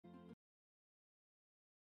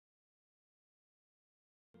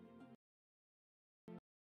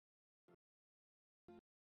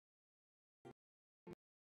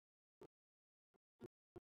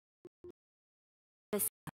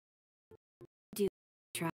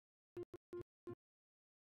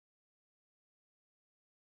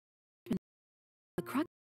the crux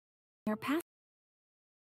of your past.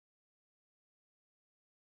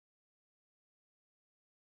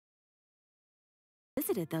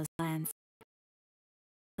 Visited those lands.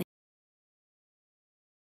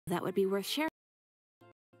 That would be worth sharing.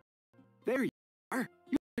 There you are.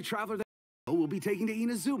 You're the traveler that we'll be taking to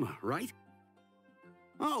Inazuma, right?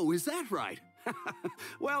 Oh, is that right?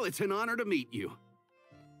 Well, it's an honor to meet you.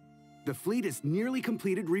 The fleet is nearly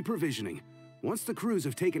completed reprovisioning. Once the crews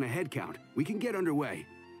have taken a head count, we can get underway.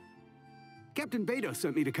 Captain Beto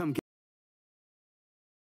sent me to come get...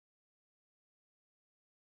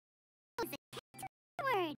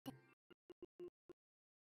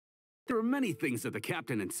 There are many things that the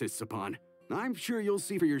captain insists upon. I'm sure you'll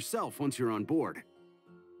see for yourself once you're on board.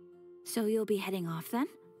 So you'll be heading off then?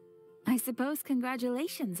 I suppose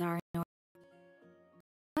congratulations are in order.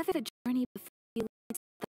 Whether the journey before you leads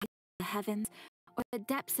to the heavens or the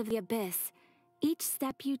depths of the abyss, each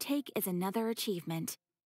step you take is another achievement.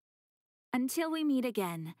 Until we meet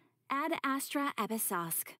again, Ad Astra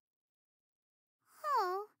Episosk.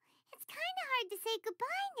 Oh, it's kind of hard to say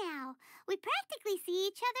goodbye now. We practically see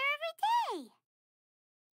each other every day.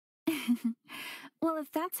 Well,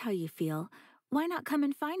 if that's how you feel, why not come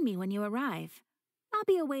and find me when you arrive? I'll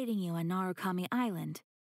be awaiting you on Narukami Island.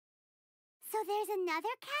 So there's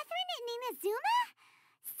another Catherine in Inazuma?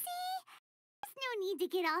 See? There's no need to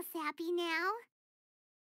get all sappy now.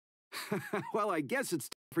 Well, I guess it's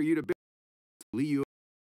time for you to leave you.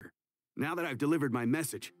 Now that I've delivered my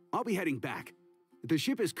message, I'll be heading back. The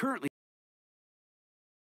ship is currently...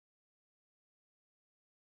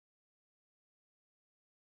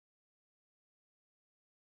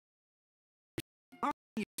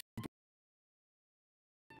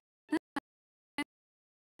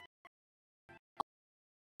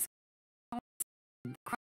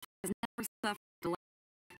 Has never suffered delay.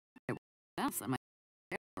 Else am I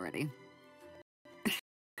already?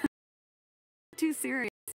 Too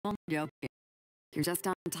serious. I'm joking. You're just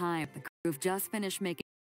on time. The crew have just finished making.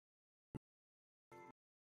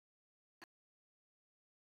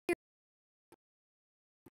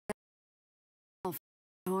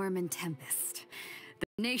 Storm and tempest.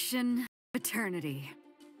 The nation of eternity.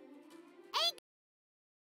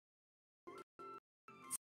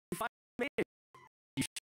 If I made it,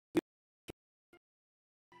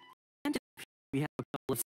 we have a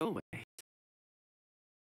couple of stowaways.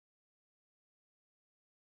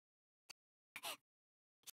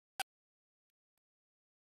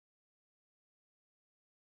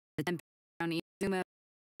 The tempest around Izuma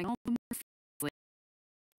all the more fiercely.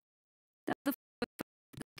 That's the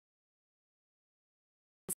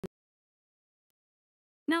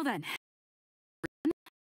now then,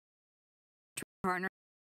 partner,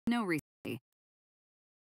 no recently.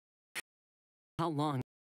 How long?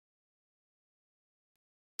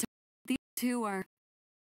 These two are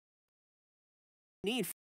Need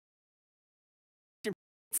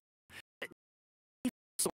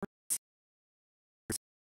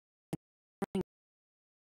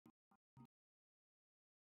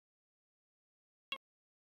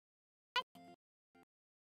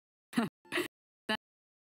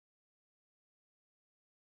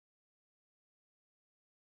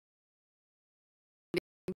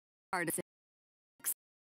hard to say.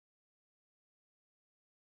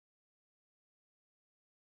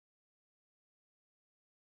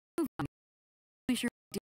 Sure.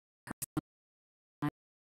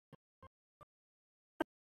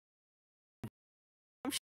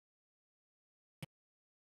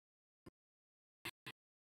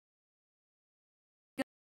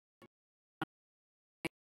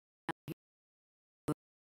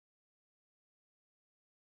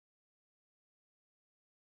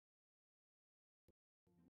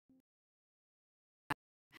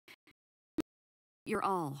 You're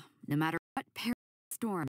all, no matter what peril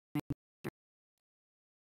storm.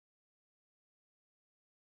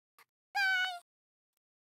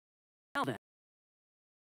 Now then,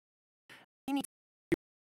 we need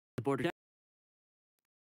the border.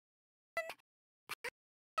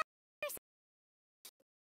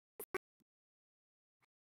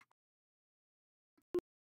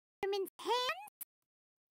 Women's hands?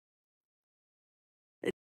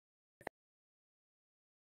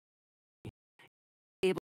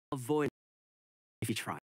 Able to avoid if you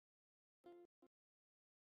try.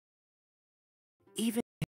 Even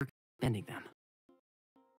if you're bending them.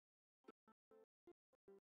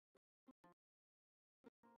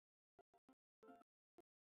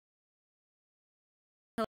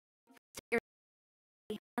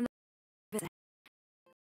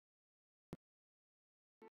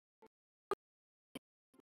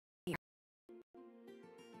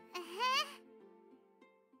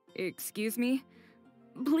 Excuse me?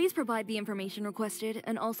 Please provide the information requested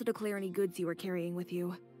and also declare any goods you are carrying with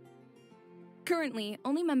you. Currently,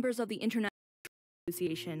 only members of the International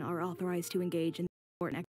Association are authorized to engage in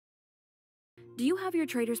important activities. Do you have your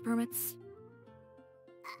trader's permits?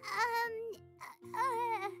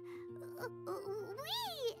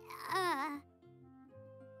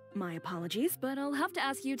 My apologies, but I'll have to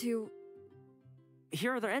ask you to...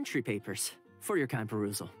 Here are their entry papers, for your kind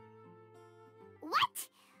perusal. What?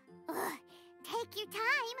 Take your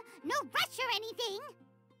time. No rush or anything.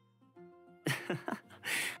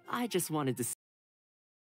 I just wanted to...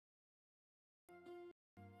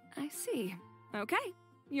 I see. Okay.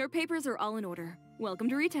 Your papers are all in order. Welcome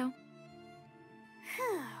to retail.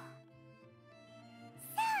 Phew.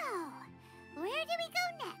 So, where do we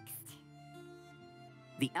go next?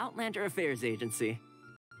 The Outlander Affairs Agency.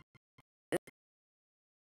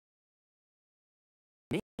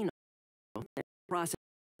 Process.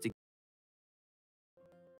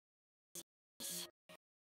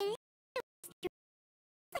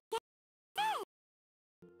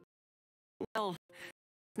 Well,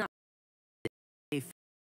 it's not safe.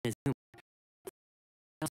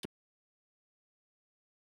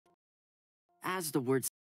 As the words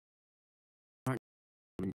aren't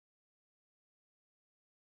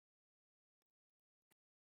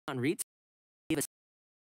on reads, give us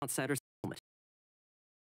outsider settlement.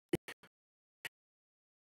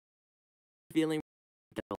 Feeling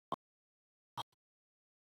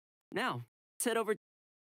now, let's head over.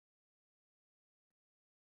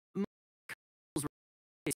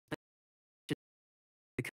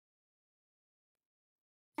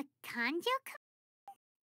 A Kanjo?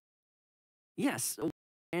 Yes, a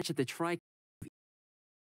branch of the tri.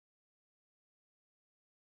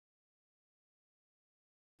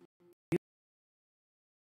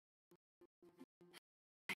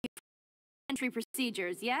 Entry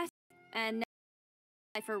procedures, yes? And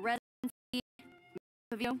now for residency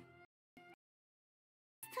of you.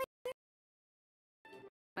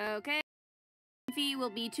 Okay. Fee will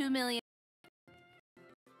be 2 million.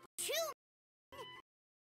 2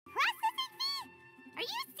 processing fee? Are you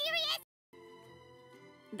serious?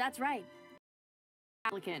 That's right.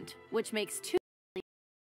 Applicant, which makes 2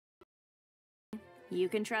 million. You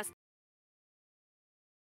can trust.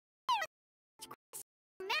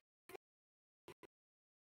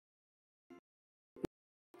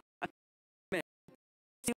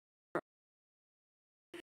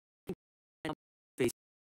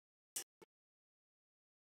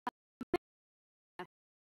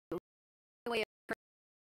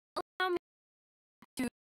 Allow me to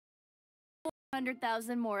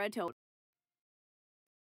 400,000 more a total.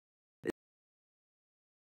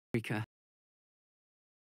 Rika.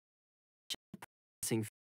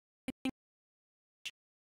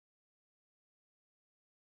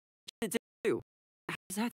 How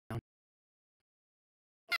does that sound?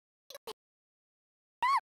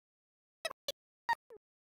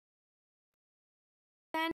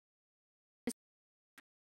 Then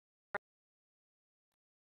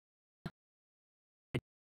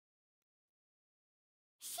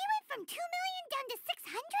She went from 2 million down to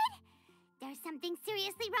 600? There's something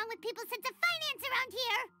seriously wrong with people's sense of finance around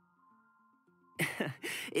here.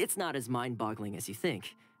 It's not as mind-boggling as you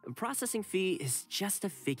think. A processing fee is just a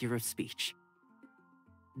figure of speech.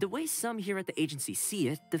 The way some here at the agency see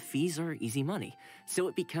it, the fees are easy money, so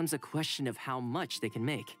it becomes a question of how much they can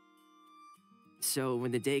make. So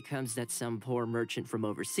when the day comes that some poor merchant from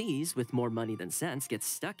overseas with more money than sense gets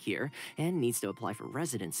stuck here and needs to apply for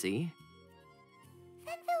residency...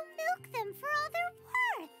 Then they'll milk them for all they're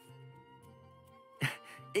worth.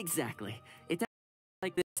 Exactly. It's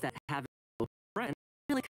like this that having a friend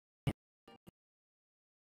really...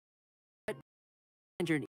 But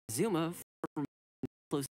in Zuma, from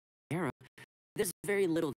close era, there's very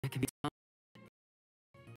little that can be done.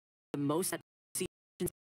 The most that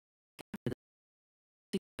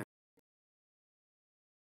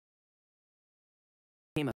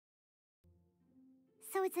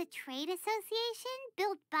So it's a trade association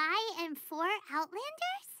built by and for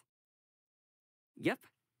Outlanders? Yep.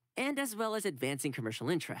 And as well as advancing commercial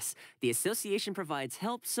interests, the association provides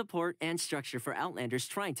help, support, and structure for Outlanders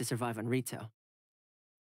trying to survive on Rito.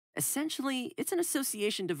 Essentially, it's an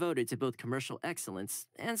association devoted to both commercial excellence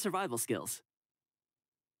and survival skills.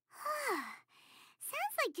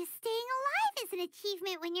 Sounds like just staying alive is an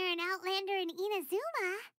achievement when you're an Outlander in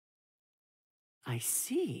Inazuma. I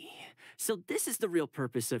see. So this is the real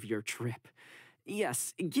purpose of your trip.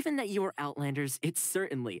 Yes, given that you are Outlanders, it's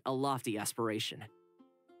certainly a lofty aspiration.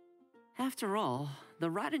 After all, the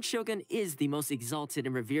Raiden Shogun is the most exalted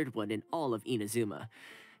and revered one in all of Inazuma.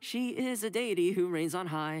 She is a deity who reigns on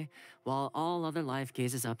high, while all other life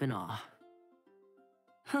gazes up in awe.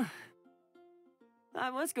 Huh. I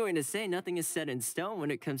was going to say nothing is set in stone when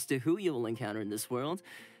it comes to who you will encounter in this world.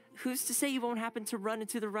 Who's to say you won't happen to run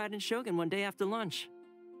into the Raiden Shogun one day after lunch?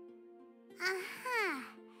 Uh-huh.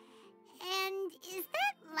 And is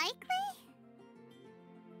that likely?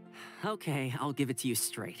 Okay, I'll give it to you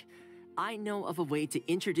straight. I know of a way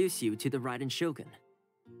to introduce you to the Raiden Shogun.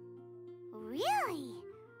 Really?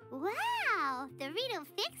 Wow! The Rito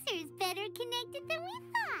Fixer's better connected than we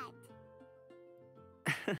thought.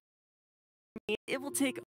 It will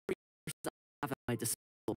take years to have at my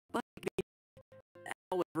disposal, but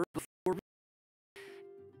however, before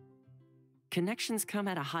connections come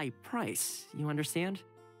at a high price, you understand?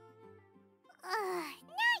 Not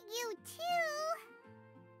you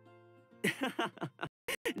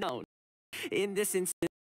too. No, in this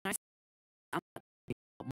instance, I'm not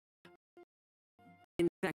in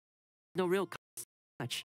fact, no real cost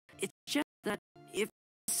much. It's just that if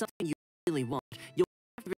it's something you really want, you'll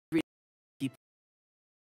have to read people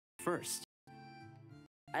first.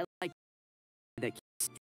 I like that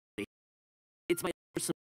it's my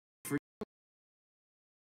personal for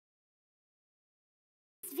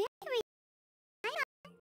It's very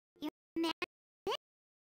you're a man.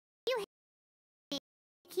 You have to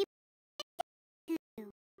keep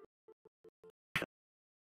to.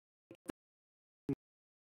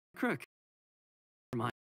 Crook. Never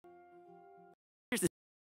mind. Here's the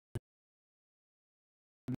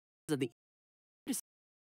of the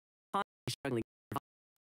struggling.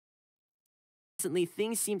 Recently,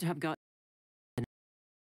 things seem to have got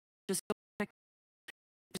just go back.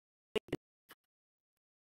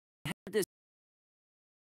 Have this,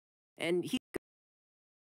 and he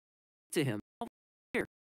to him. Here,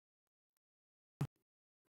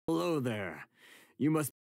 Hello there. You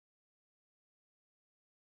must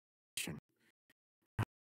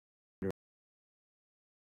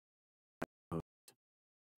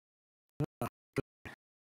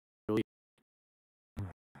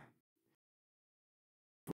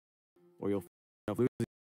or you'll find yourself losing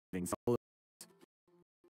things all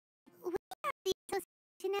We are the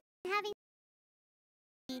association of having.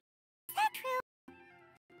 Is that true?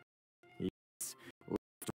 yes.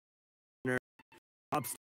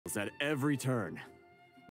 Obstacles at every turn.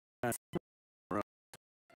 That's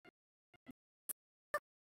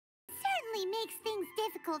Certainly makes things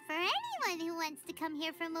difficult for anyone who wants to come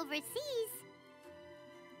here from overseas.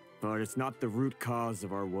 But it's not the root cause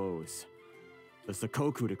of our woes. The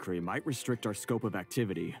Sakoku decree might restrict our scope of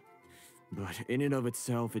activity, but in and of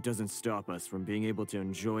itself, it doesn't stop us from being able to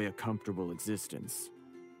enjoy a comfortable existence.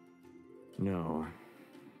 No,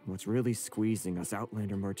 what's really squeezing us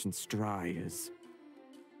Outlander merchants dry is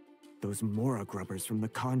those Mora grubbers from the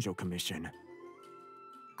Kanjo Commission.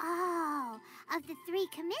 Oh, of the 3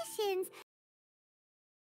 commissions,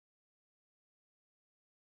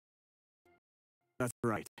 That's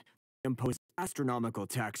right. They impose astronomical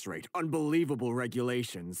tax rate, unbelievable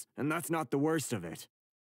regulations, and that's not the worst of it.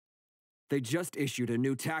 They just issued a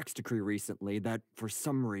new tax decree recently that, for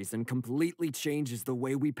some reason, completely changes the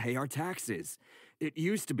way we pay our taxes. It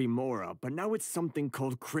used to be Mora, but now it's something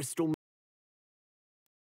called Crystal.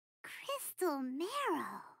 Crystal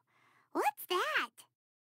Marrow. What's that?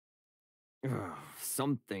 Ugh,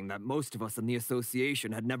 something that most of us in the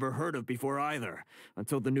association had never heard of before either,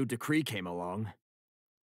 until the new decree came along.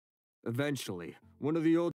 Eventually, one of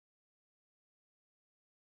the old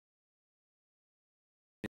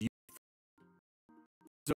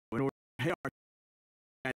so in order to pay our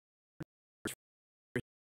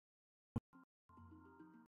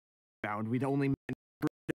found we'd only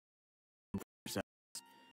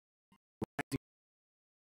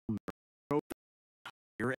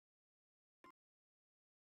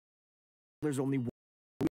there's only one.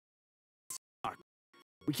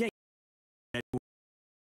 We can't get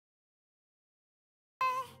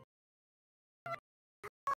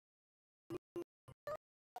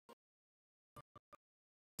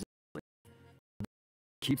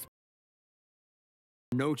keeps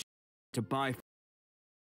no ch- to buy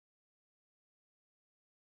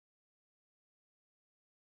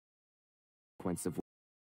consequence of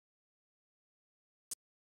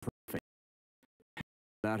perfect.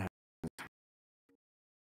 That happens.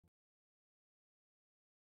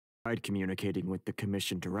 Tried communicating with the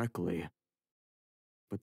commission directly,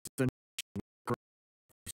 but the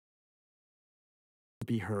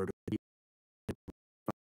be heard.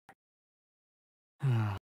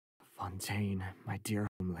 Fontaine, my dear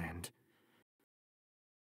homeland.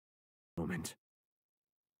 Moment.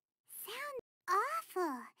 Sounds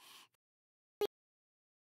awful.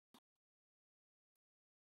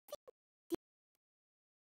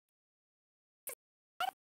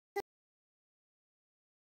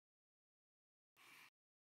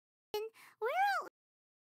 We're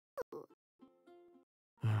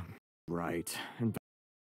all... Right. And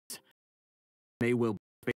may will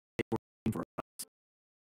be waiting for us.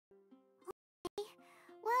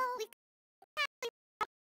 Well, we could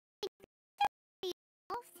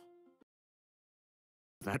involved.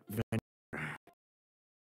 That vendor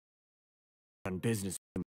on business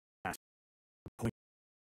with the past point.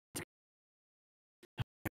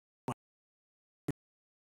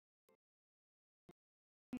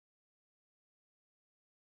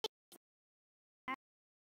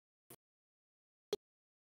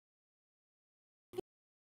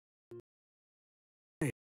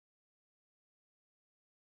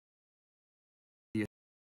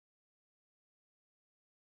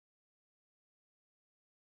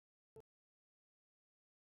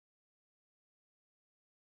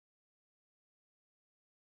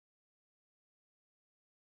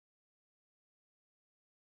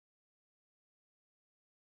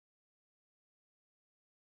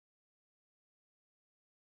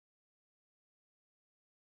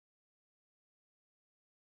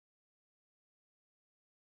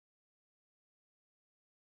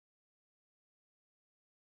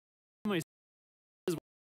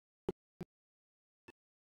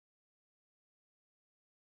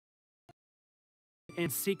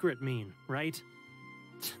 And secret mean, right?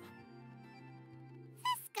 This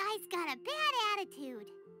guy's got a bad attitude.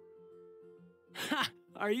 Ha!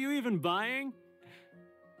 Are you even buying?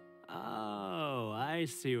 Oh, I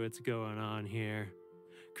see what's going on here.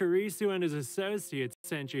 Kurisu and his associates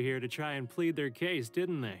sent you here to try and plead their case,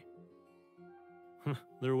 didn't they?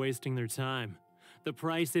 They're wasting their time. The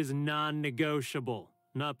price is non-negotiable,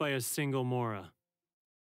 not by a single Mora.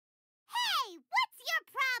 Hey, what's your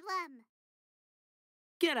problem?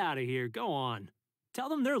 Get out of here, go on. Tell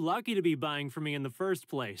them they're lucky to be buying from me in the first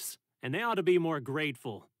place, and they ought to be more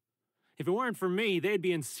grateful. If it weren't for me, they'd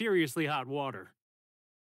be in seriously hot water.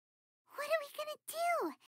 What are we gonna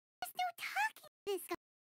do? There's no talking to this guy.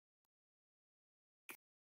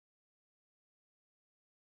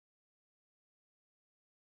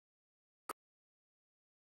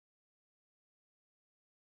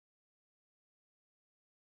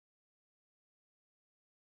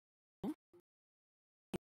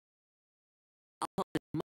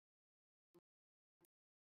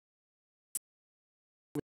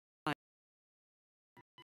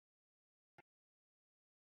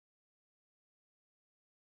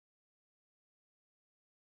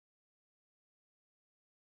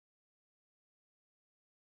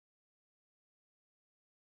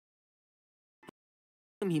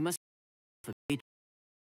 He must have paid.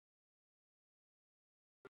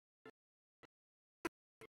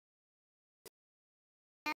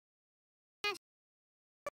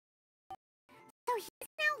 So he's an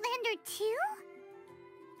Outlander too?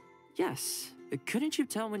 Yes. Couldn't you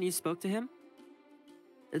tell when you spoke to him?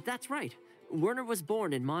 That's right. Werner was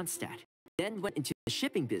born in Mondstadt, then went into the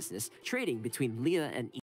shipping business, trading between Leah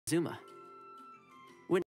and Izuma.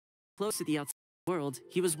 When close to the outside world,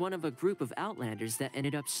 he was one of a group of Outlanders that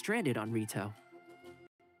ended up stranded on Rito.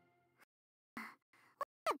 What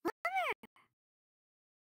a bummer.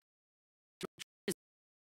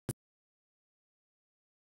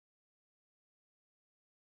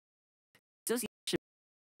 Association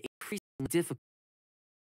increasingly difficult.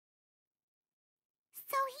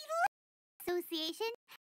 So he left the association.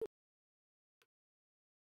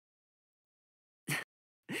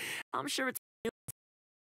 I'm sure it's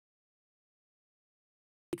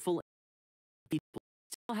grateful people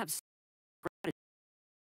still have gratitude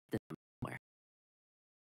somewhere.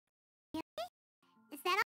 Is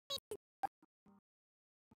that all?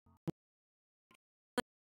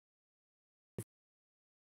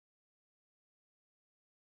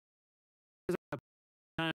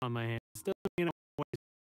 Time on my hands. Still, you know,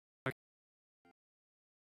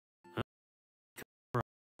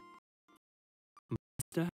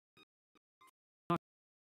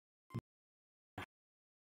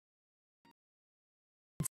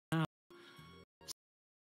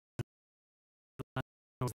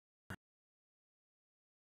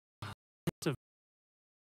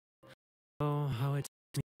 oh, how it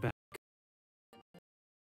takes me back.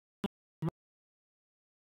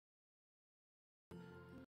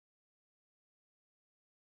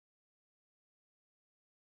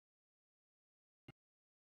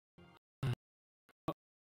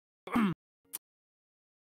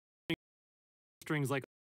 Strings like,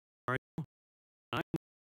 are you? I'm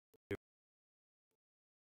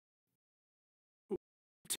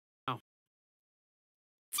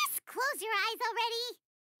Just close your eyes already.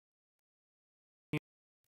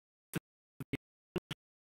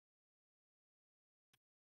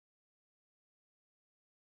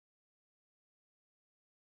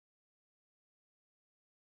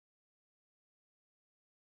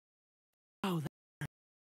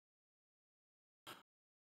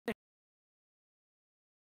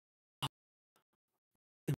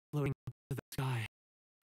 to the sky.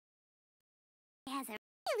 He has a really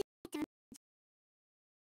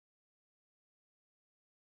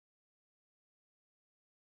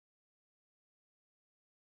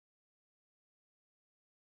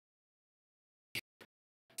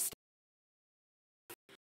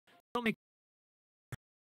Don't make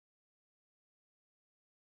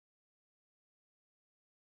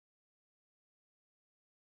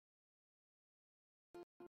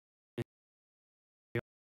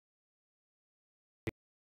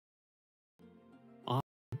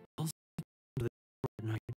I'll sit to the at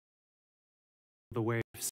night. The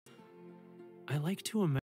waves. I like to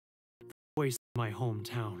imagine the voice of my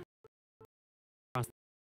hometown. Across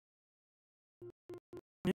the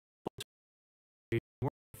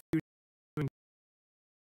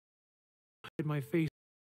hide my face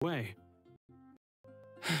away.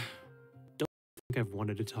 Don't think I've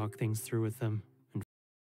wanted to talk things through with them. And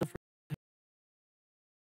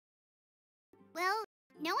well,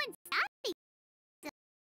 no one's happy.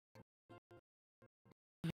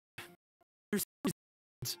 there's no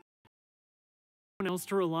one else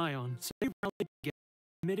to rely on, so they rallied together,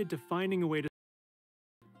 committed to finding a way to.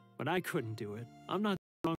 But I couldn't do it. I'm not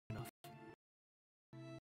strong enough.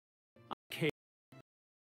 Okay.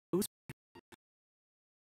 Those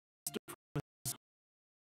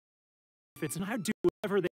fits, and I'd do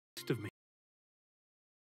whatever they asked of me.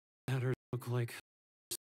 Matters look like.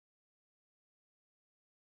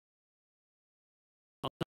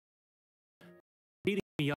 Beating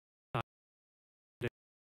me up.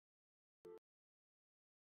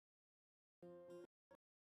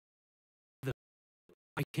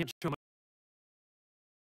 I can't show my.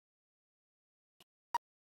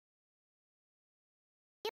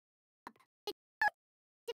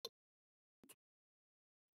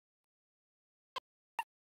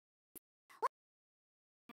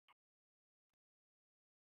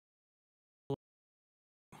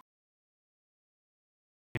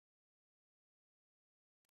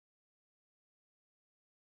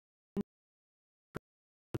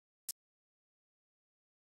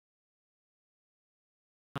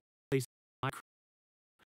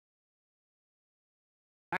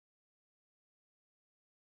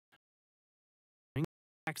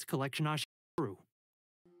 Tax collection Ashiru.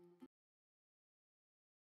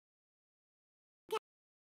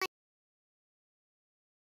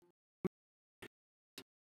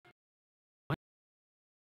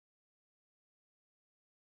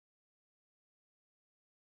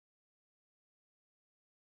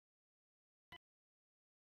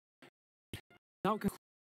 Now,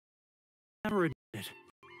 never admit it.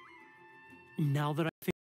 Now that I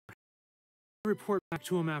think, I report back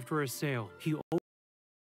to him after a sale. He always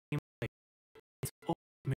came late. It's always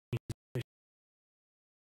made me suspicious.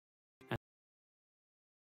 And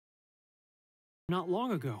not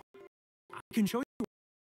long ago. I can show you what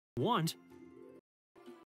you want.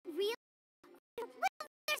 Really?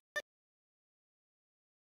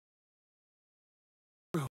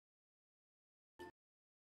 Bro.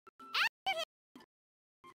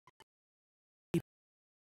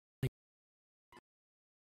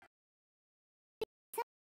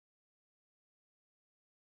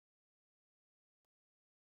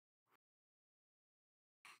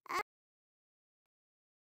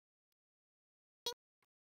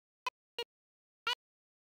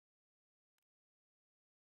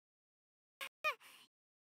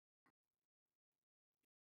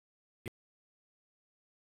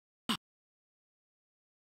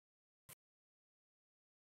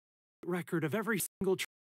 Record of every single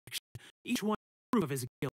transaction, each one proof of his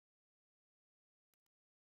guilt.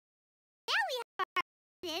 Now we have our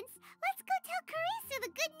evidence. Let's go tell Karisu the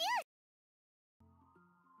good news.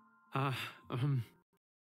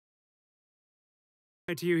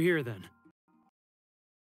 Right to you here then.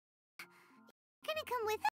 Gonna come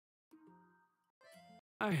with us?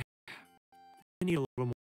 I need a little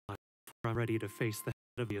more time before I'm ready to face the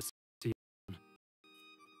head of the association.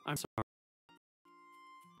 I'm sorry.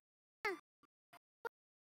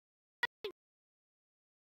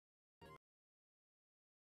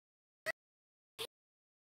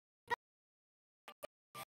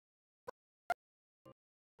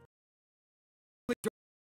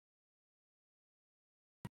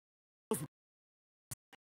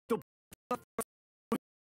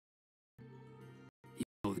 You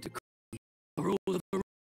know the decree, the rule of the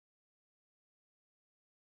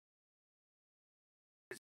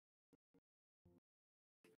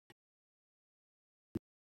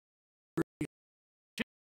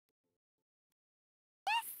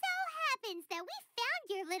Just so happens that we found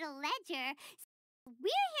your little ledger. So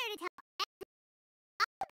we're here to tell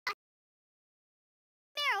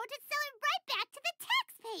Marrow to sell it right back to the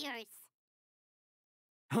taxpayers.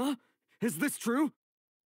 Huh? Is this true?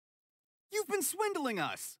 You've been swindling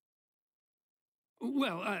us!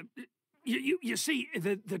 Well, you see,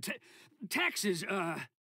 the taxes, Let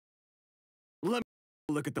me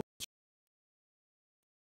look at the...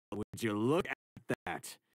 Would you look at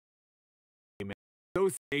that?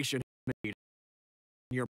 Association made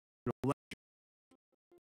your personal ledger.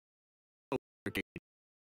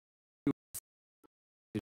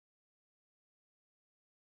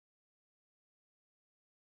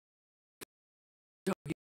 so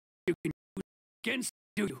you can use against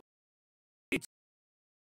you. It's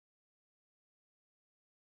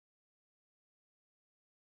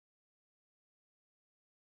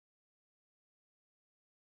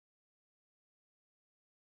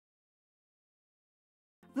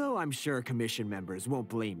Though I'm sure commission members won't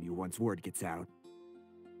blame you once word gets out.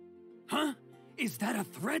 Huh? Is that a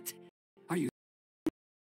threat? Are you...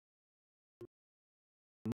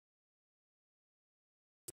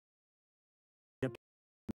 Yep.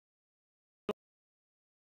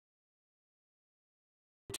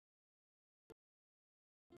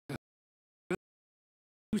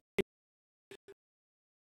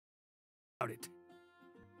 About it.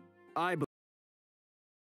 I believe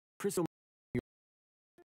Crystal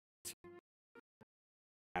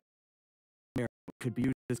could be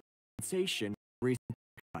used as compensation for recent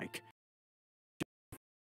hike.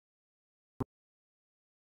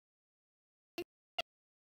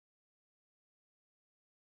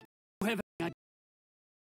 You have an idea.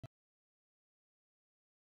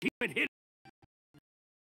 Keep it hidden.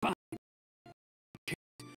 Fine.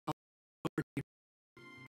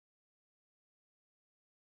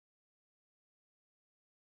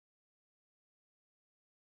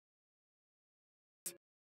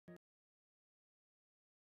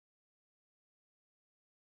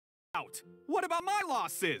 Out! What about my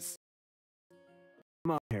losses?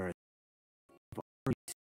 Come on, Harris.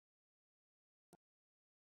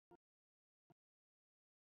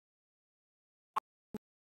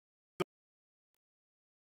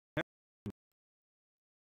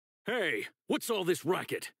 Hey, what's all this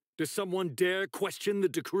racket? Does someone dare question the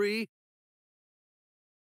decree?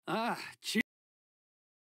 Chief.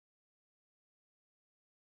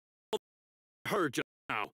 Heard just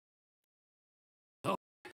now. Oh,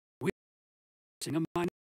 we're a minor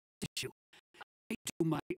issue. I do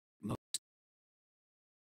my most,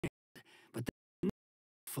 but that's not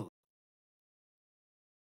full.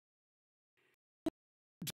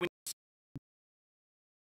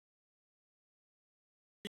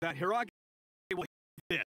 That Hiragi will hit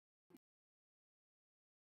this.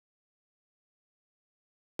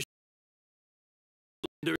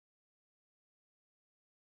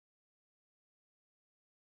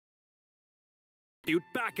 You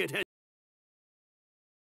back at head.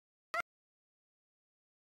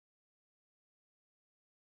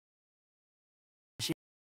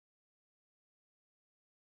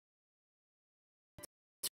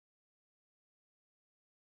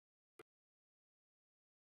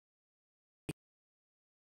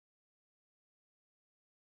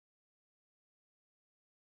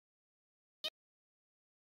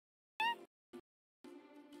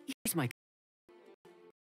 Here's my...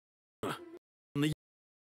 On the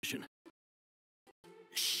mission.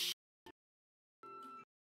 Shh.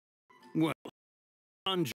 Well,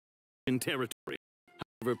 unjust in territory,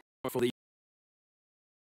 however powerful the...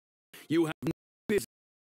 You have no business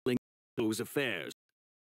in those affairs.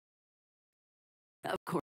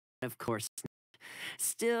 Of course.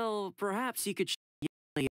 Still, perhaps you could show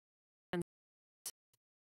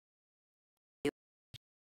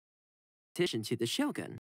petition to the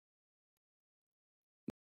Shogun.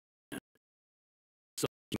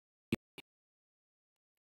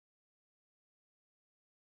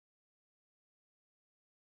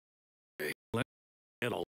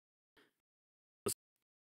 At all.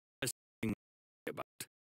 About.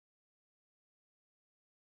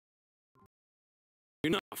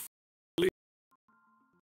 Enough.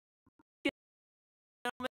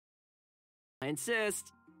 I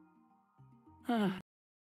insist.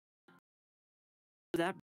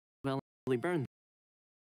 That well really burned.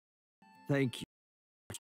 Thank you.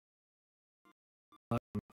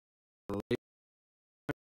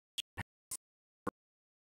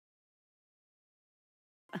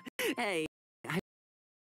 Hey,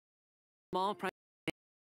 small price.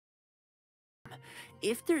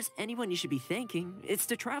 If there's anyone you should be thanking, it's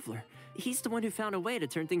the Traveler. He's the one who found a way to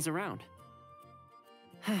turn things around.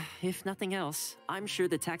 If nothing else, I'm sure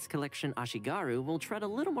the tax collection Ashigaru will tread a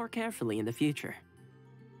little more carefully in the future.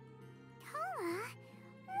 Toa,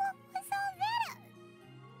 what was all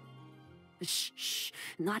that? Shh,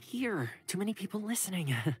 not here. Too many people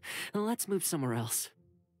listening. Let's move somewhere else.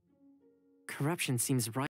 corruption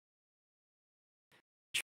seems right.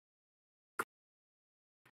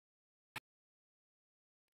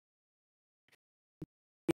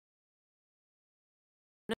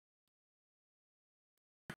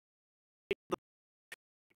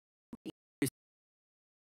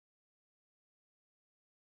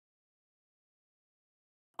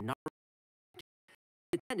 Not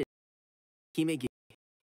intended. He may give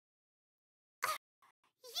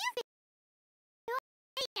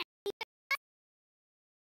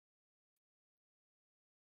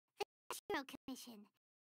Hero Commission.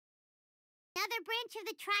 Another branch of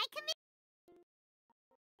the Tri-Commission?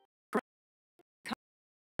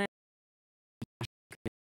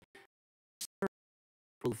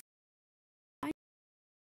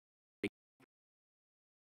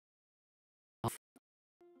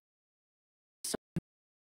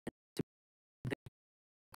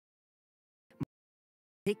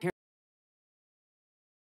 take care.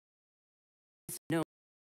 No.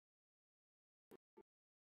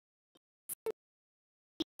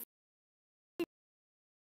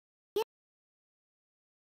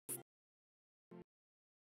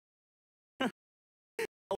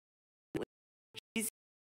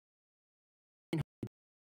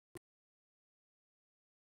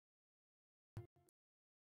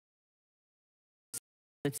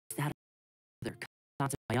 It's that other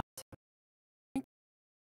concept by us.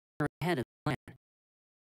 Are ahead of the plan.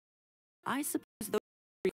 I suppose those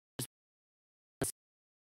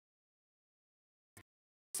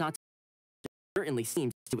certainly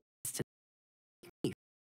seems to me.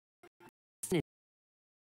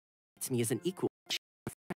 To me as an equal.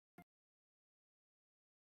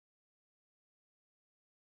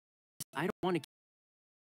 I don't want to.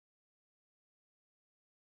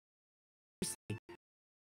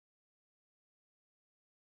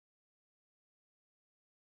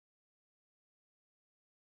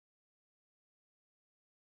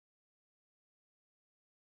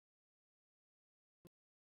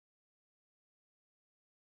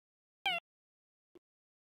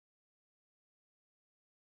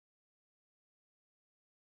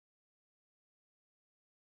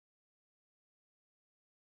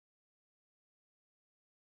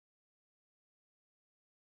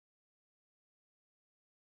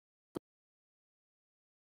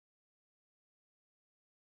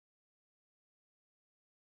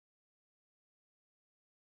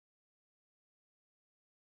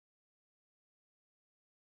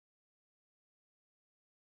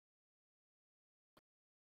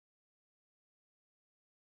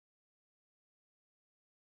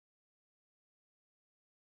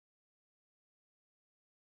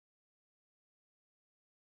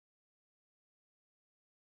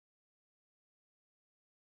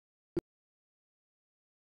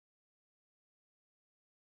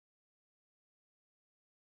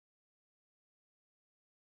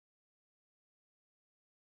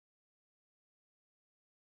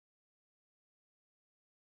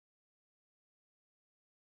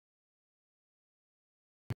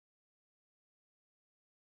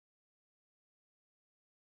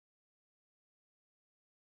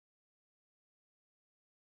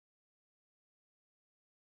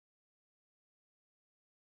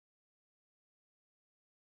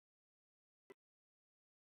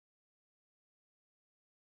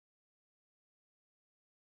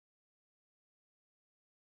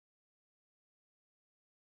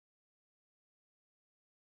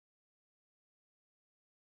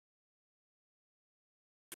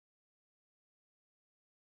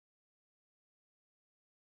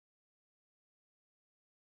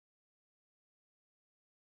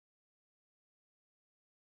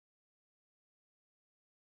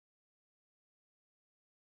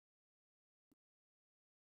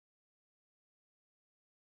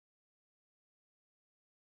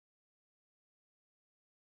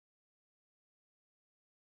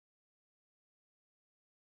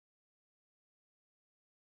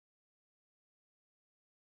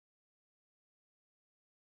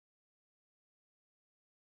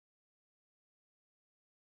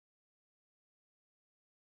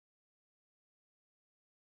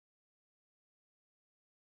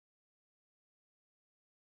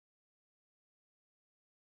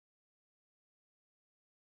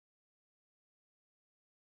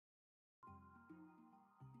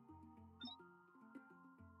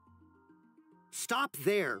 Stop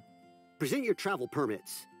there. Present your travel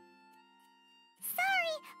permits.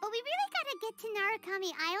 Sorry, but we really gotta get to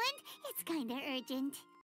Narukami Island. It's kinda urgent.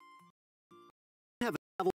 Have a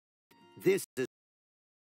travel. This is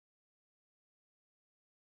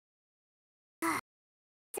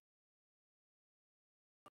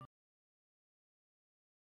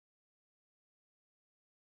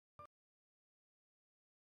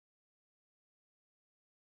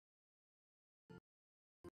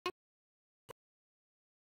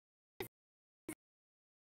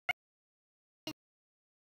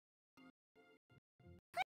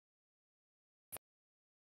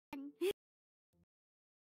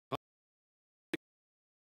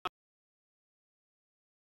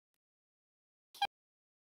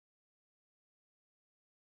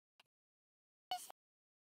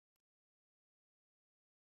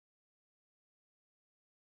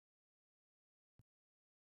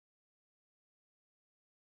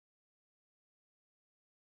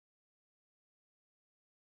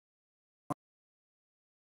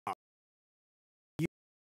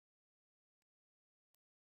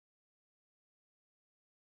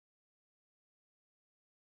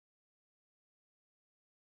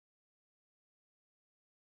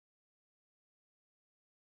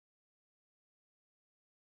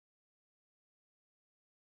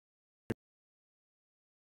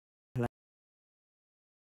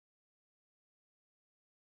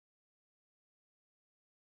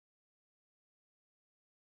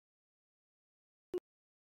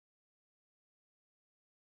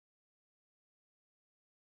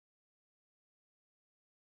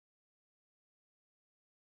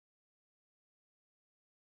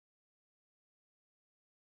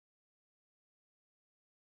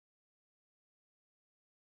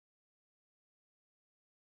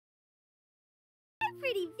You're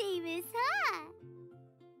pretty famous, huh?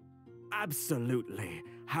 Absolutely.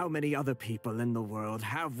 How many other people in the world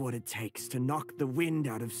have what it takes to knock the wind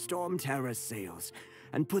out of Storm Terror's sails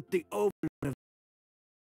and put the overlord of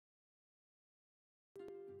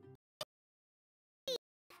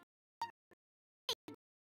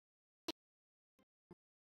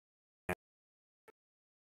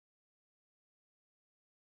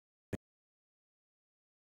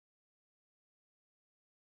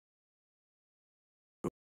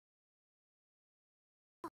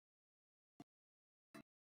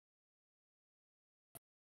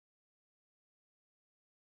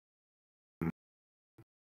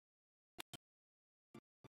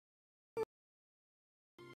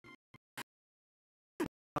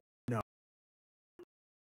no.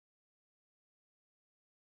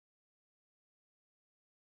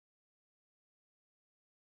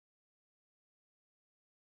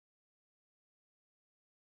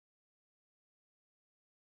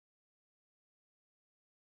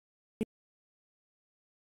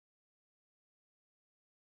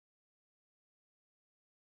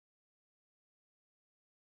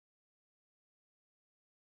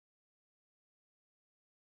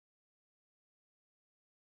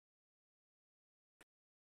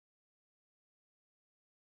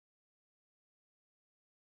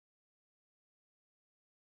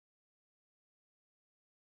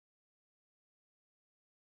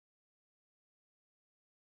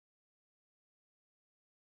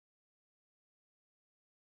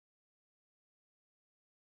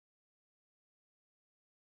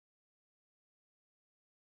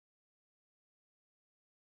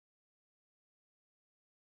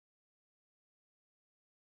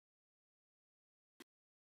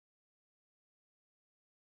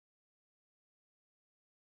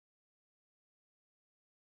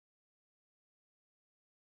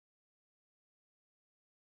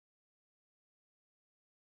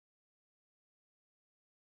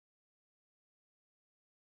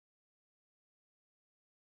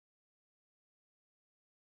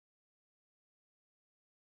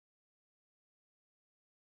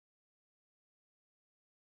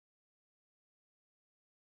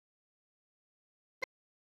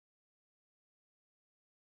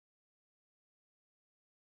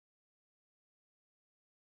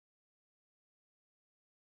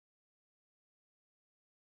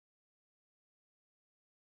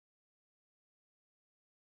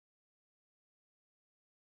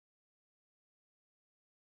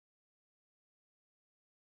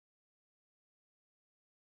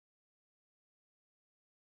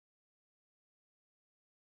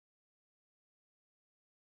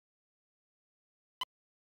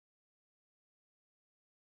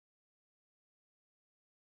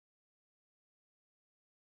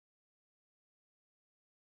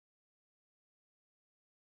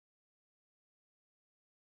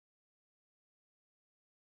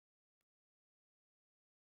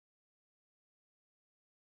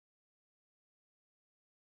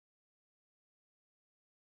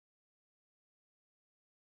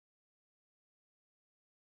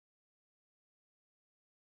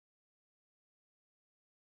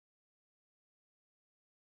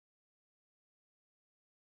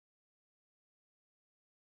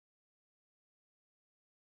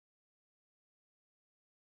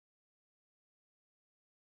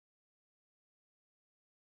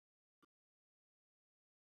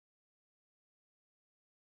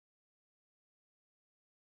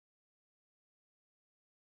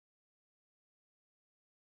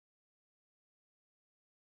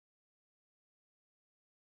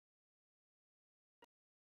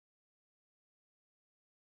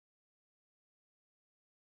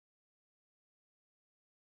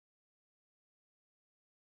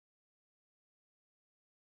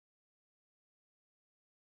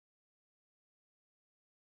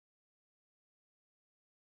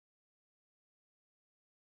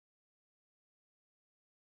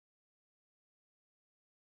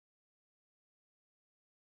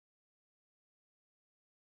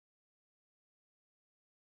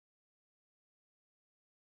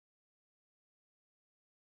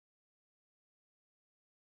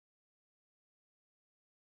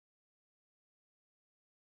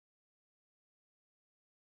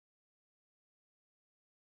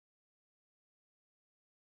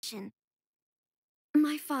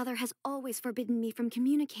 My father has always forbidden me from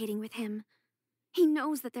communicating with him. He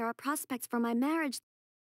knows that there are prospects for my marriage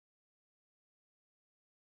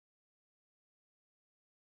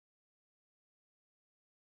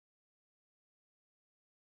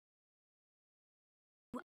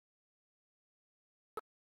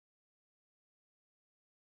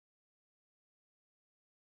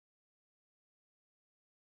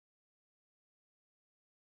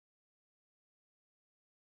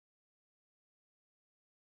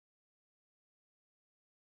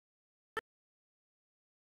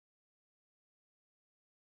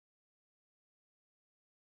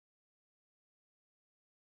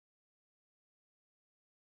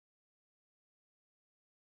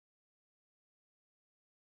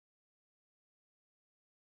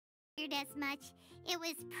as much. It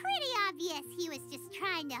was pretty obvious he was just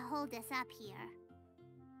trying to hold us up here.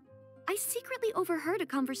 I secretly overheard a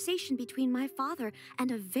conversation between my father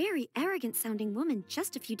and a very arrogant-sounding woman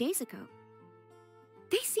just a few days ago.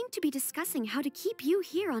 They seemed to be discussing how to keep you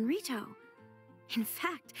here on Rito. In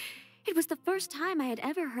fact, it was the first time I had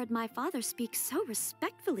ever heard my father speak so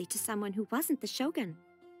respectfully to someone who wasn't the Shogun.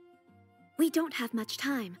 We don't have much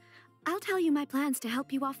time. I'll tell you my plans to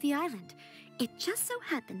help you off the island. It just so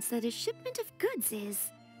happens that a shipment of goods is...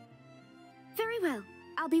 Very well.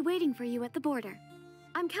 I'll be waiting for you at the border.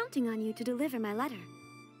 I'm counting on you to deliver my letter.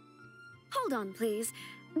 Hold on, please.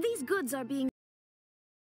 These goods are being...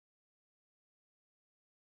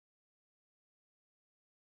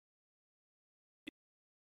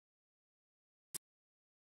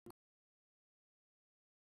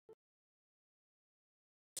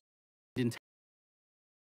 Didn't...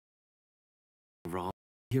 Wrong,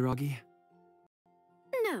 Hiragi?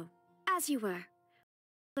 No, as you were.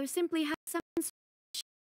 Father simply had some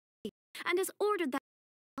and has ordered that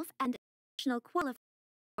himself and additional qualified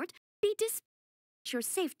be dispatched your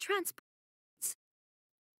safe transport.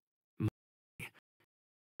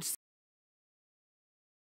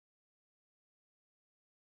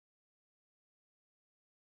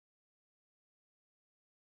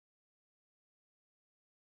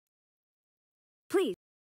 Please,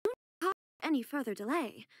 don't cause any further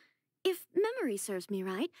delay. If memory serves me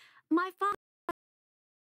right, my father...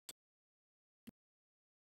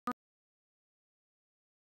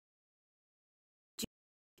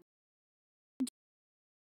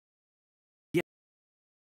 Yeah.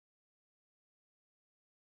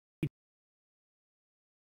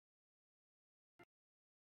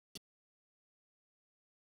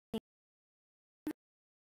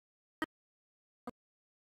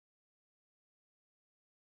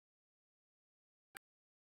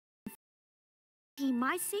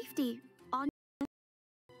 My safety on...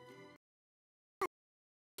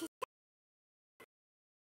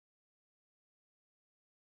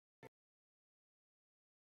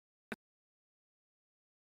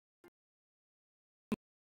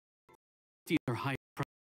 These are high price.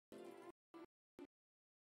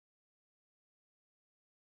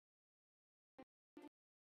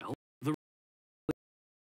 The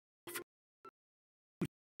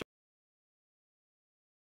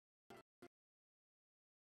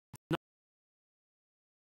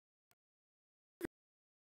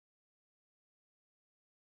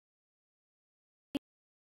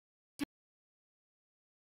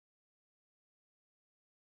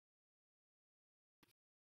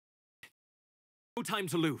no time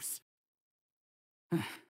to lose.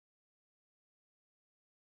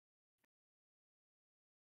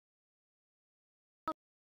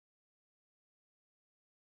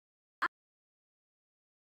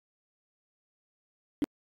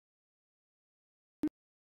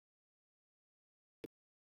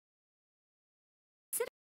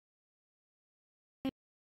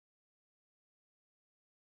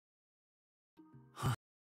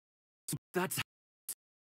 That's...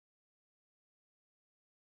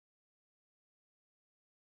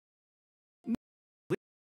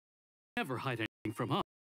 Never hide anything from us.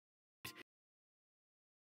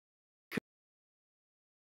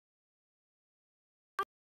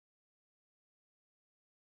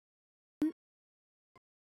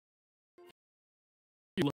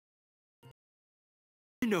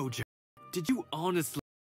 No, Jack. Did you honestly...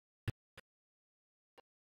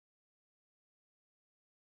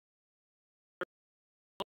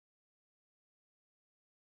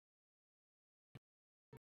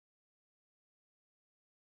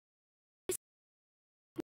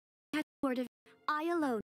 word of I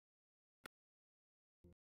alone.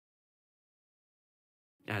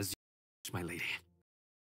 As you wish, my lady.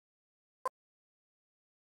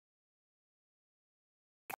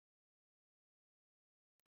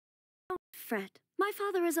 Don't fret. My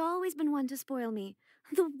father has always been one to spoil me.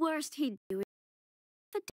 The worst he'd do is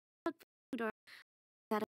the food or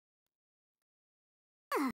that.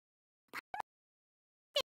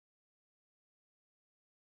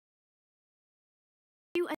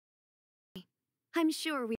 You, I'm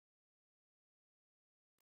sure we.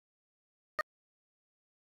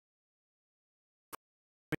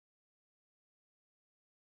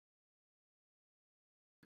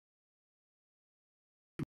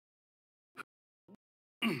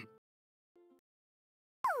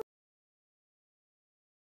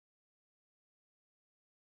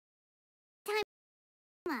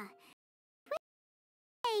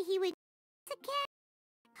 He would to care.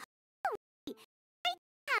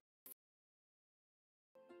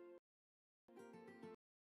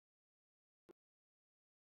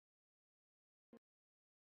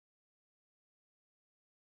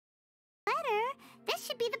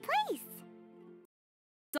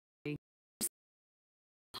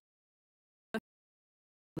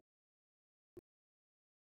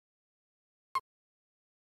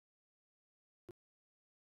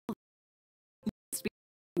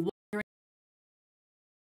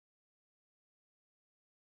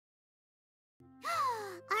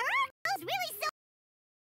 really so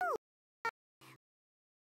cool.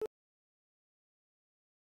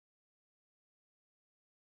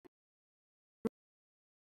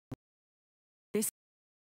 This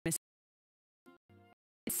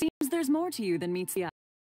it seems there's more to you than meets the eye.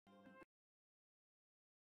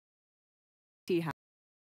 Tea house,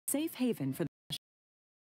 safe haven for the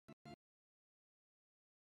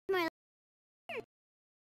My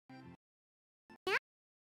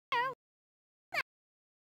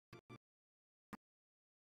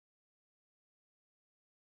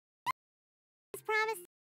promise.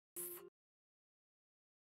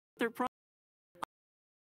 Their pro-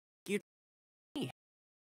 you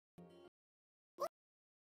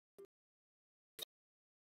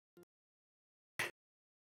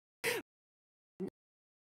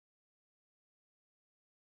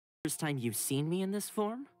First time you've seen me in this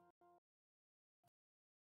form?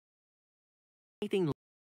 Anything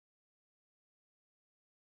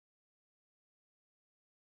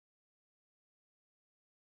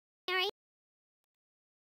Mary,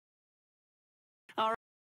 all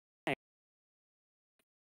right.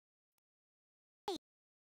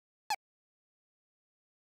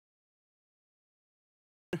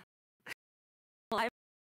 Well, I'm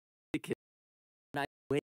the kid. I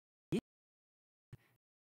wait.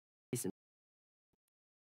 Listen.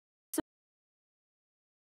 So,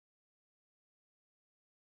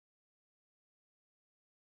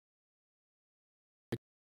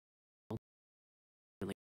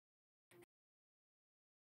 really,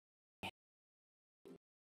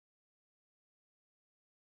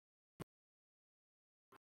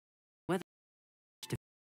 whether to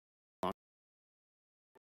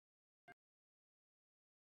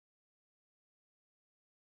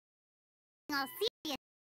I'll see you.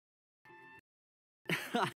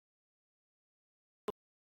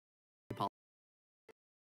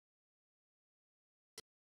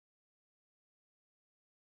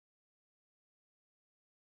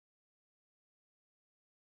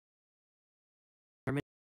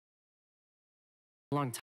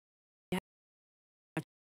 long time. Yeah.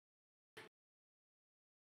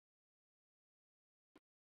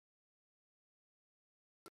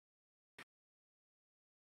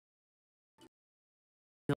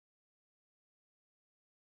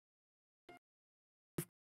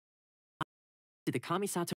 To the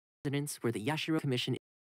Kamisato residence where the Yashiro Commission is.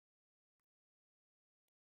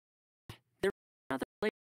 There are other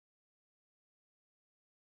places.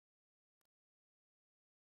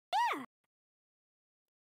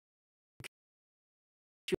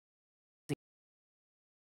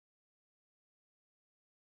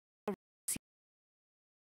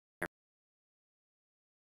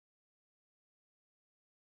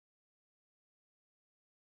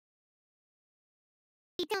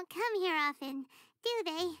 They don't come here often, do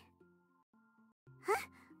they? Huh?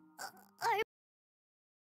 Or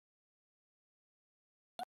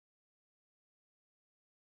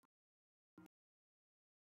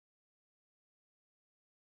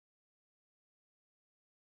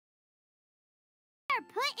are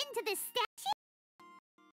put into the statue?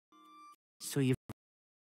 So you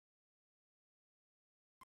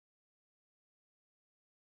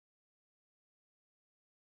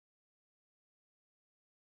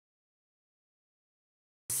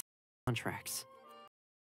contracts.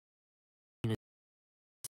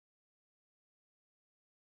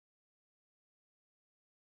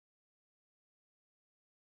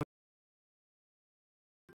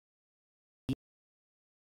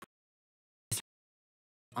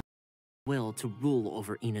 Will to rule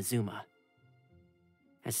over Inazuma.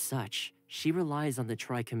 As such, she relies on the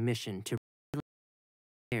Tri-Commission to regulate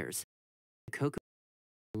affairs. The Koku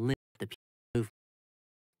limit the people movement.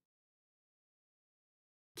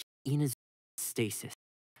 Inazuma's stasis.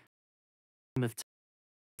 Of time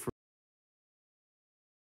for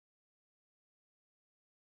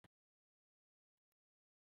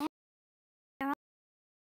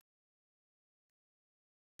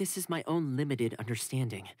this is my own limited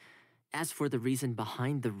understanding. As for the reason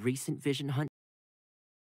behind the recent vision hunt,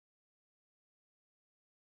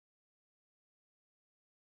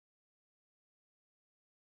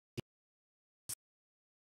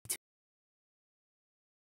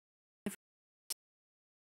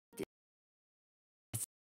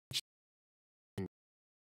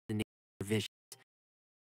 the nature of visions,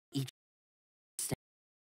 each step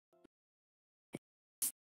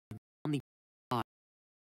on the body.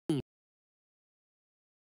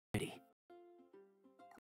 But if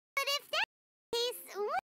that's the case,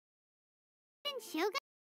 wouldn't Shogun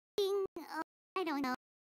being, I don't know.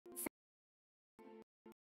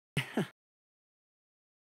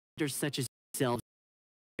 Such as yourselves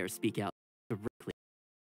speak out directly,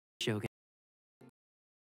 Shogun.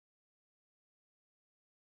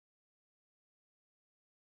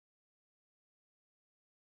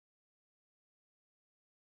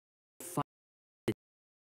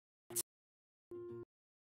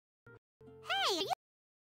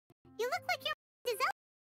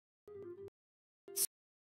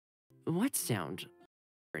 What sound?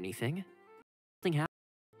 Or anything? Something happened?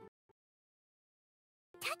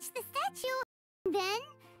 Touch the statue, and then...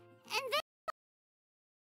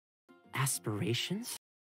 Aspirations?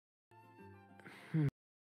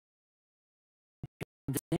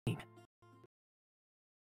 The same.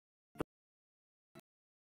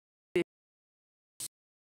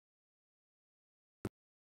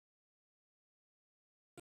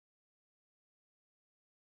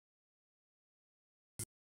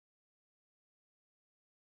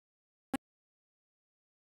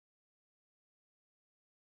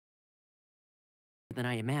 Than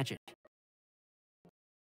I imagined.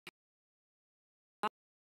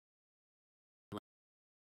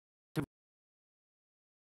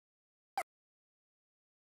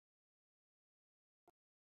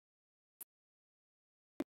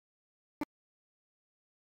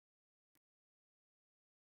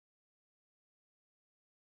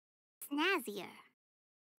 Snazzier.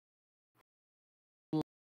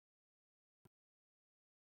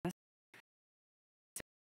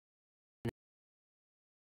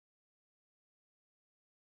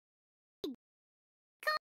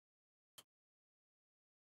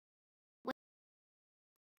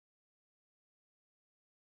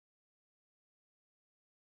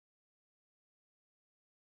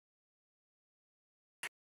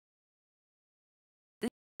 This is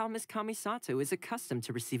how Miss Kamisato is accustomed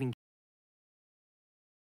to receiving.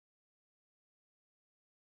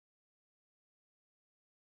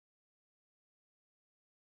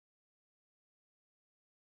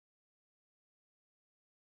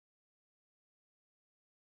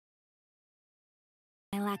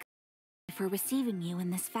 I lack for receiving you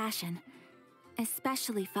in this fashion,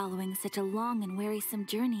 especially following such a long and wearisome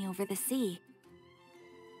journey over the sea.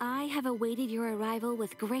 I have awaited your arrival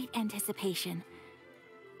with great anticipation,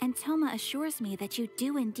 and Toma assures me that you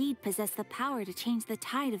do indeed possess the power to change the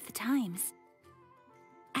tide of the times.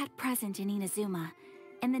 At present in Inazuma,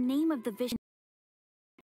 in the name of the vision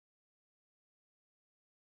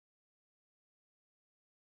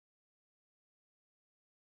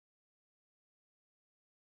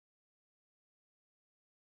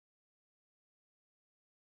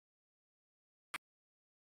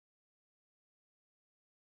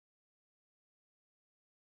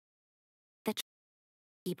the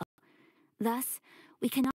people, thus we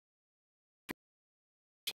cannot.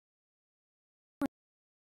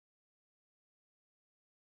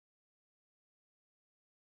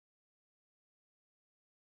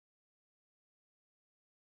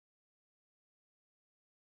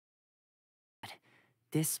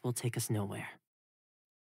 This will take us nowhere.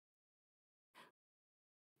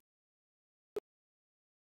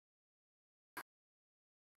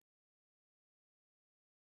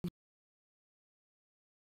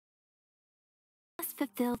 Must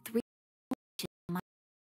fulfill three wishes.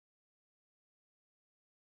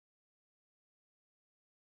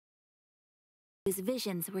 Whose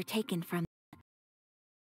visions were taken from.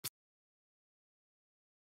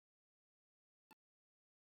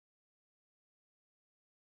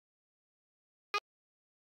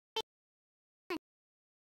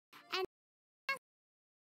 And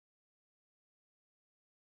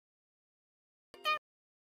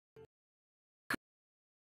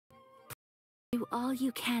Do all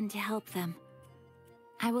you can to help them.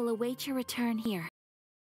 I will await your return here.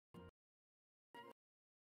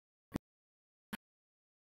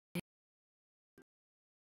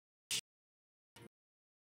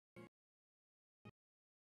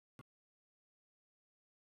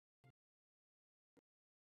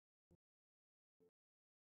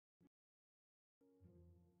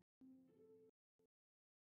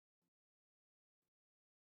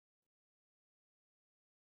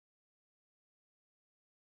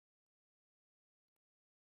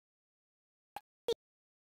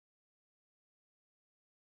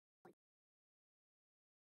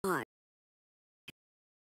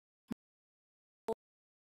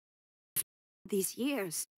 These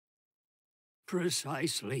years.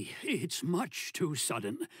 Precisely. It's much too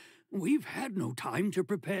sudden. We've had no time to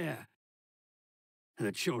prepare.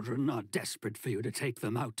 The children are desperate for you to take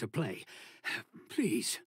them out to play.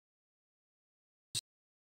 Please.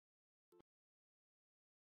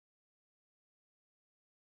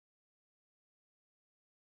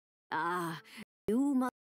 You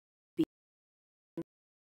must be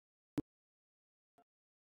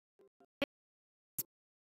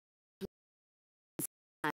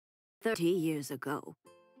 30 years ago.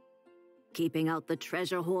 Keeping out the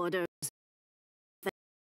treasure hoarders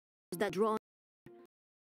that draw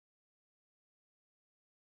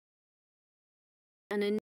and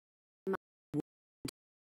in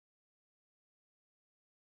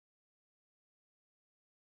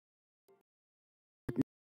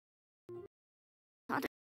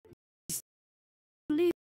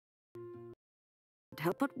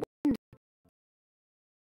help but wonder.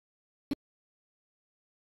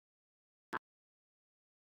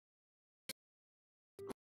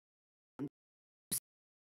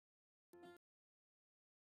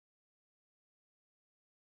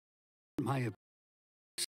 My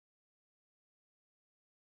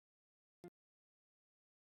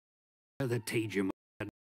the Tajim had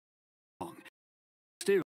long.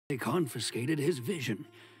 Still, they confiscated his vision.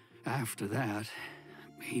 After that,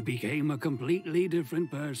 he became a completely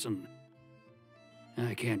different person.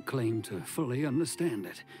 I can't claim to fully understand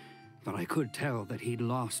it, but I could tell that he'd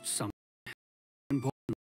lost something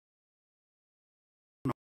important.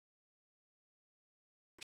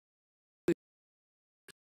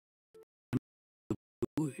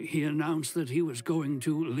 He announced that he was going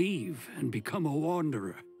to leave and become a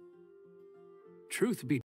wanderer. Truth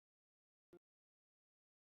be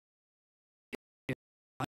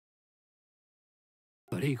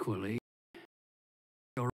but equally,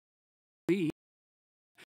 you're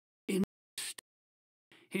in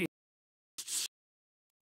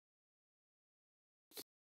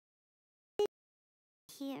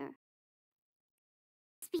here.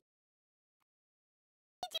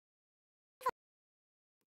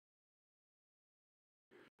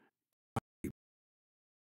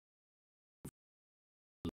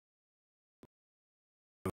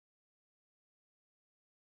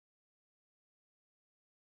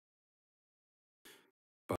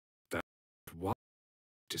 But that was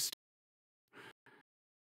just...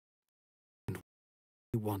 And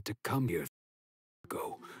we want to come here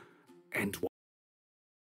ago, and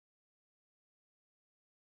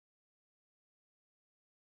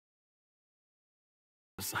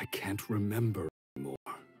I can't remember anymore.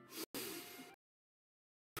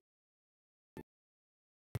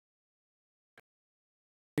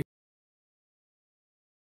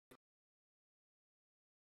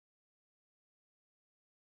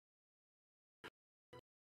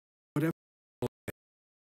 Whatever.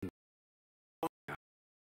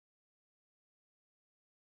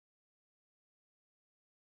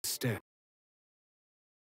 Instead,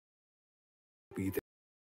 be there.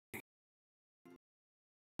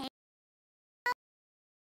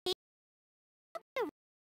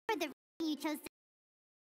 For the reason you chose to...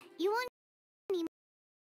 You won't need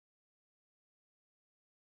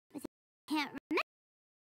me. Can't remember.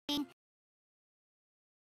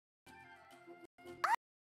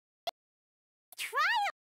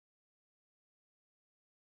 Trial!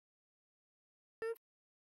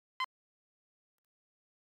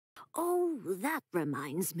 Oh, that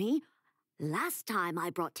reminds me. Last time I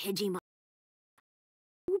brought Tejima.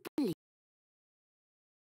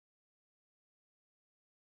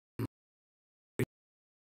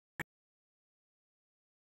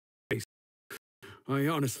 I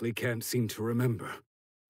honestly can't seem to remember.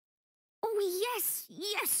 Oh, yes,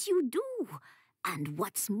 yes, you do. And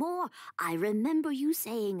what's more, I remember you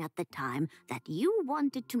saying at the time that you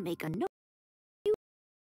wanted to make a note.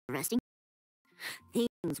 Interesting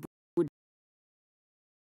things would.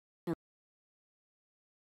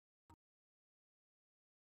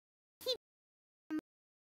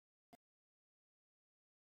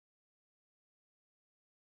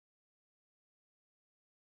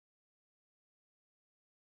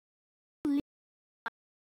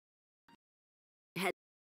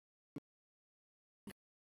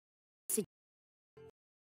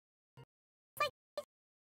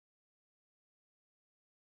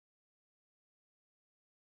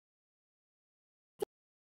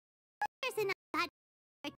 There's enough that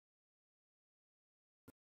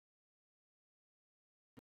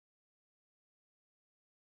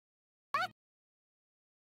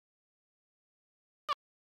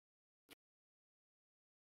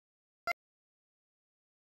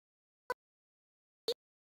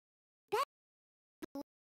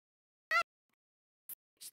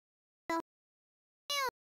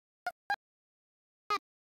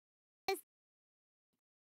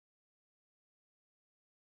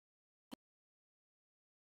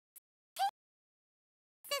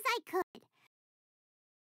as I could.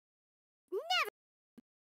 Never.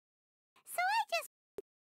 So I just...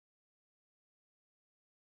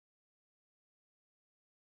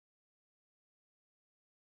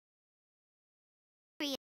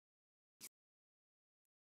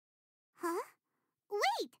 Huh?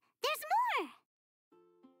 Wait! There's more!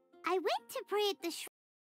 I went to pray at the shrine.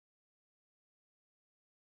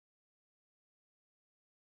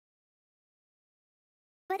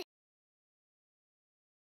 But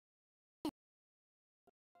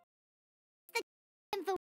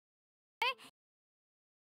the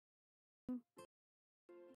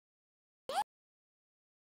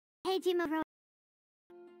Hejima wrote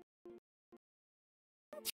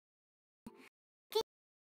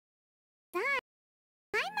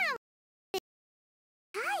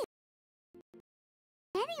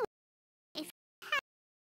Anyway, if you have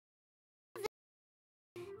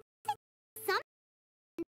some,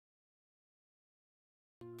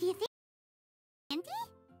 do you think Andy?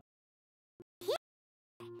 Here,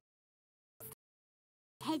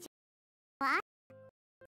 hedge black.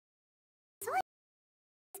 So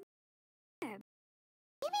maybe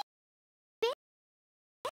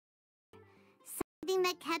something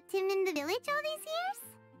that kept him in the village all these years?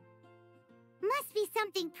 Must be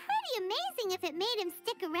something pretty amazing if it made him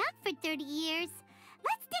stick around for 30 years.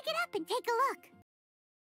 Let's dig it up and take a look.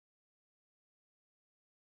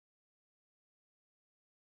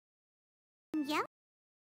 Yep.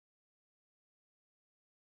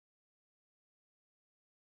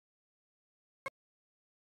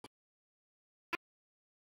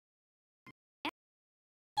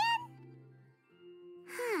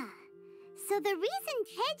 Huh. So the reason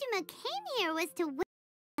Tejima came here was to win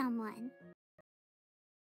someone.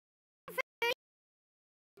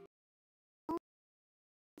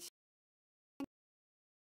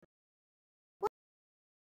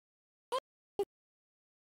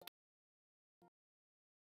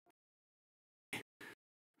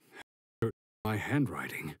 My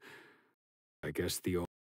handwriting. I guess the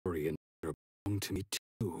Orient belong to me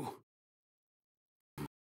too.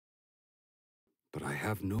 But I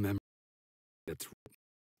have no memory that's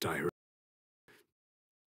diary.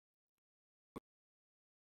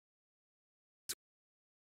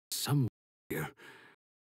 Somewhere that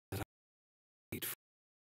I made for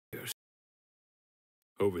years.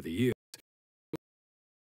 Over the years,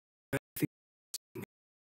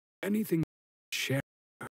 anything shared.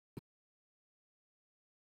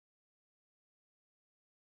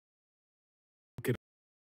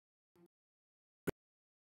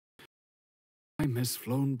 Time has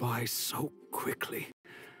flown by so quickly.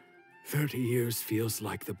 30 years feels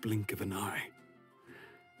like the blink of an eye.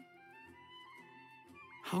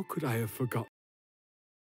 How could I have forgotten?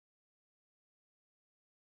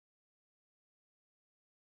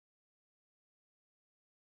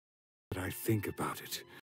 But I think about it.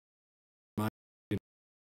 My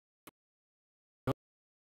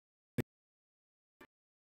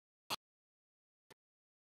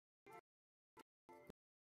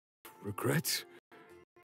regret.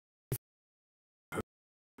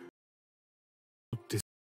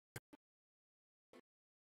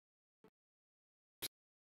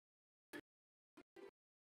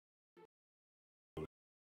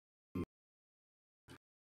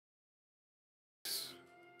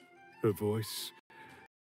 Her voice.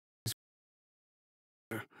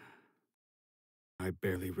 I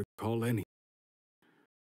barely recall any.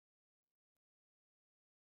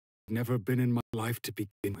 Never been in my life to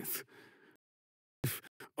begin with. If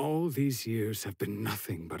all these years have been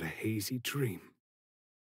nothing but a hazy dream.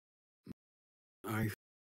 I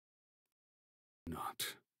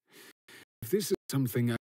not. If this is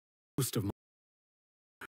something I most of my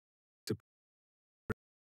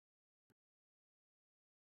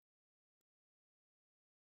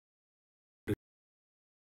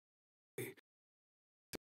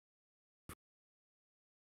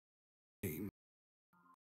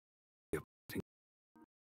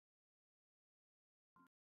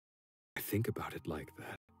I think about it like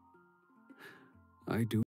that. I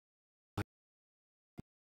do.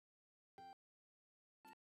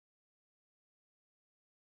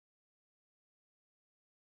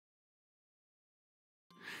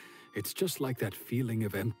 It's just like that feeling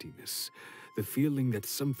of emptiness, the feeling that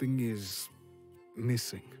something is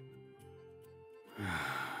missing.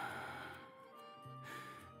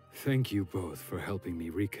 Thank you both for helping me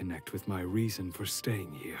reconnect with my reason for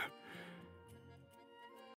staying here.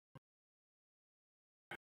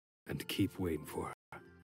 And keep waiting for her.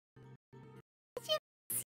 Okay.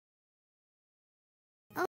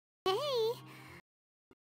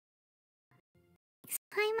 Next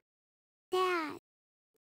time, Dad.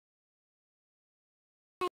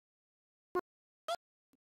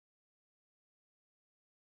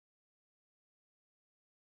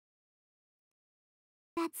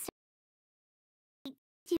 That's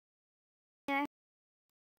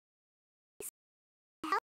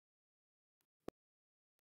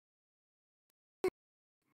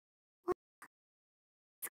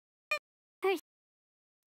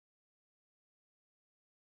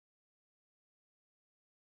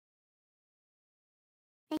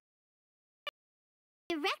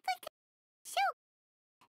directly show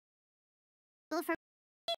for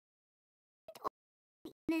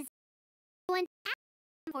is one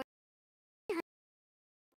for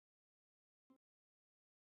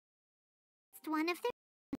one of their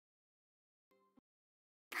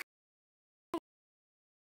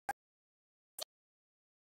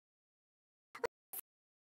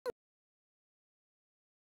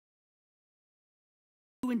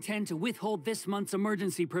you intend to withhold this month's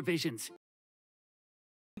emergency provisions?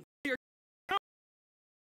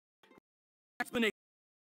 Explanation.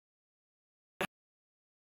 I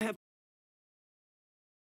have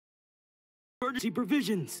emergency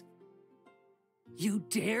provisions. You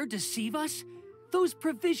dare deceive us? Those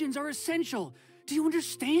provisions are essential. Do you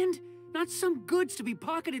understand? Not some goods to be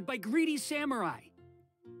pocketed by greedy samurai.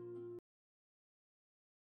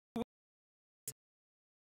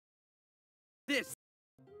 This.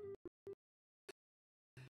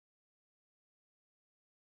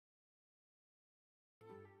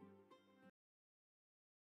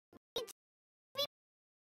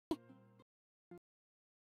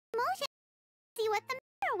 Motion. See what the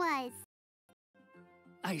matter was.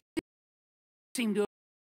 I seem to have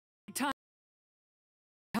time.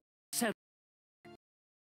 Settle.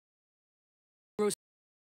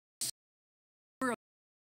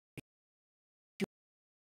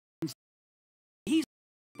 He's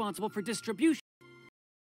responsible for distribution.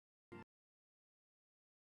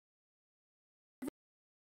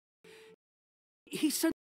 He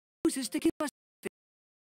suddenly chooses to give us.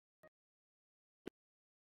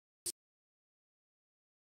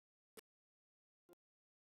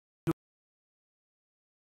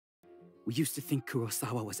 We used to think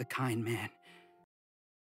Kurosawa was a kind man.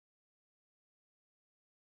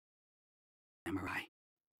 Samurai.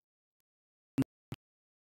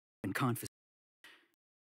 And confiscated.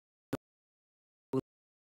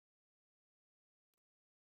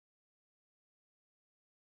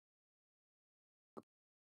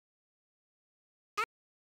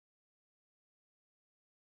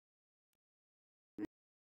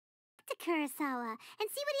 To Kurosawa and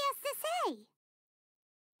see what he has to say.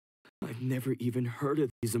 I've never even heard of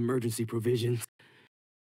these emergency provisions.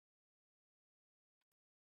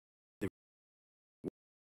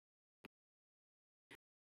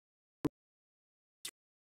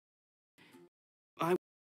 I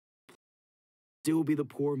still be the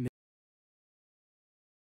poor man.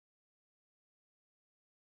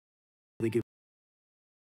 They give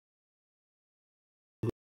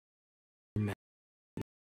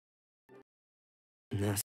and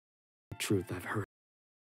that's the truth I've heard.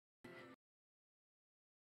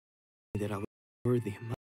 That I was worthy of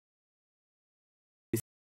my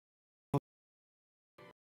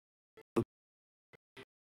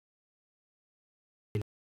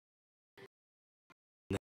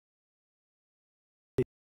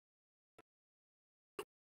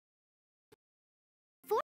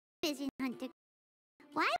Vision Hunter.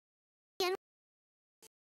 Why?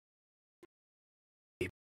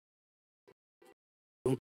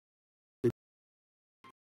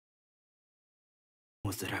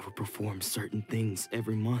 Was that I would perform certain things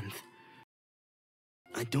every month.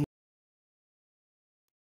 I don't.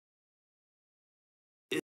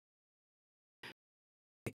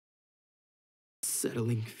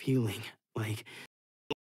 Settling feeling like.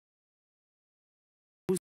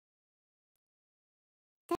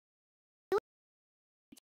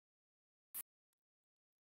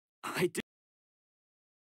 I did.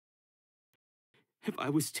 If I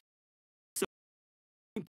was so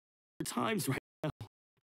times right now,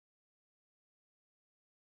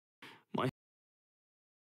 my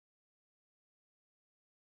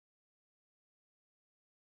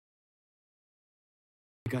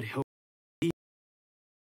got help.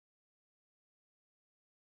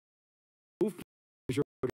 If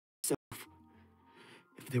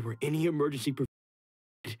there were any emergency.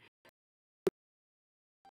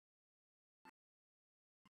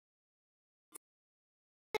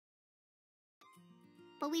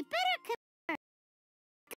 But we better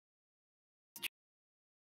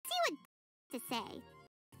see what to say.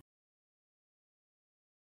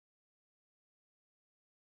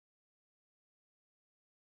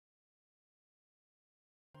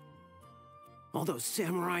 All those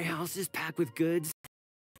samurai houses packed with goods.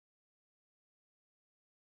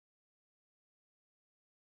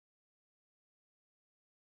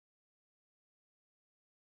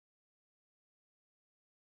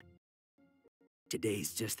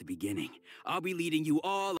 Today's just the beginning. I'll be leading you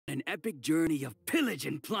all on an epic journey of pillage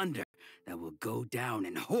and plunder that will go down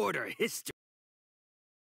in hoarder history.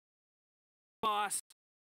 Boss.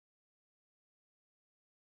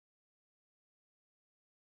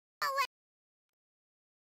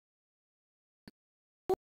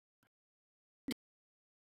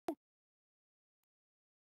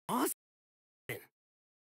 Austin.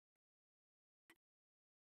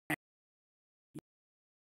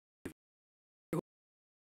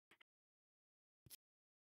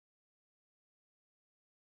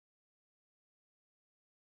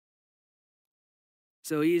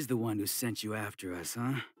 So he's the one who sent you after us,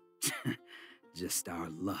 huh? Just our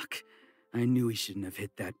luck. I knew he shouldn't have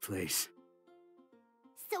hit that place.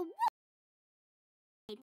 So what?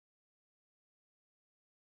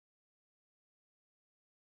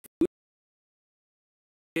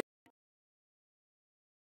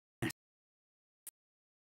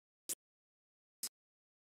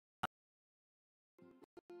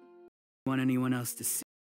 Want anyone else to see,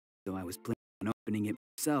 so I was planning on opening it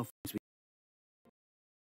myself as we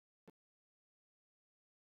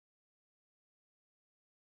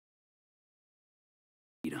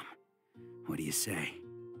eat 'em. What do you say?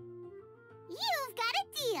 You've got a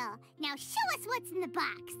deal. Now show us what's in the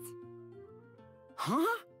box.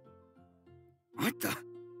 Huh? What the?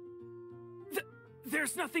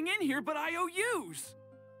 There's nothing in here but IOUs!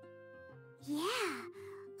 Yeah,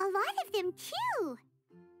 a lot of them too.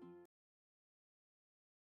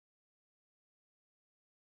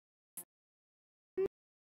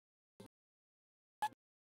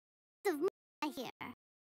 Of money here.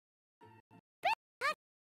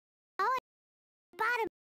 Oh, bottom.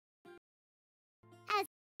 As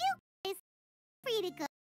you guys free to go.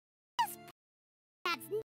 This that's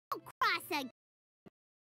no cross again.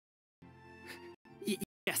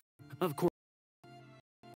 Yes, of course.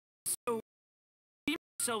 So, we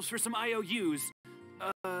ourselves for some IOUs.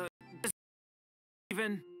 Does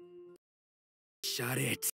even... Shut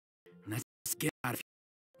it. Let's get out of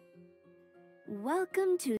here.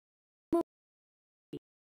 Welcome to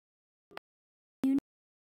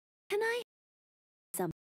Can I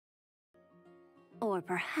some or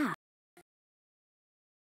perhaps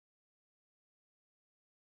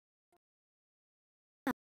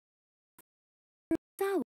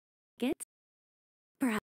get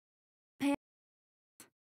perhaps pay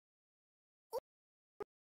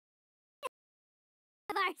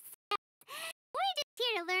Of ourselves. We're just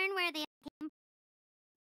here to learn where they came from.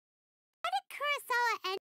 How did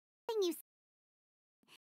Kurosawa end everything you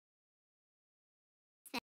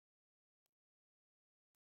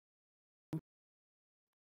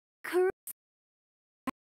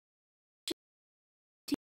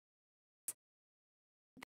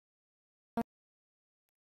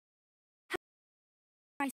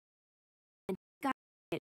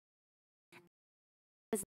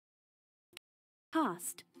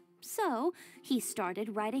cost. So, he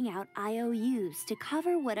started writing out IOUs to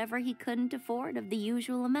cover whatever he couldn't afford of the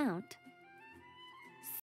usual amount.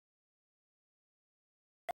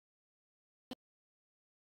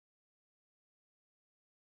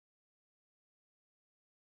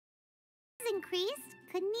 increased?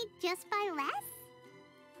 Couldn't he just buy less?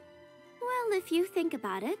 Well, if you think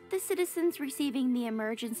about it, the citizens receiving the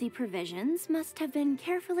emergency provisions must have been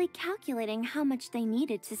carefully calculating how much they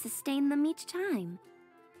needed to sustain them each time.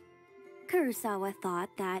 Kurosawa thought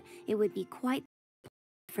that it would be quite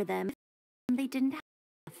for them if they didn't have.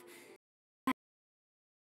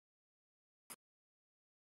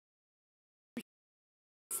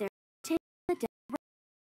 Take the debt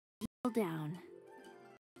down.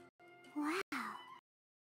 Wow.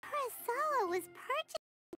 Kurosawa was purchased.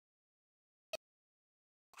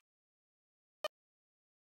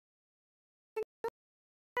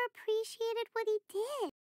 Appreciated what he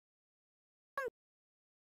did.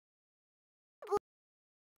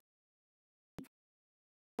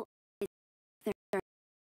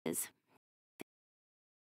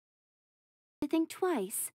 To think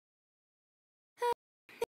twice.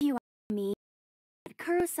 If you ask me,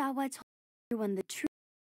 Kurosawa told everyone the truth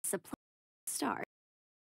supply start.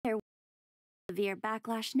 There was a severe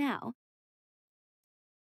backlash now.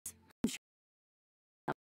 I'm sure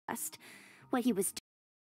what he was doing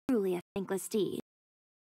was truly a thankless deed.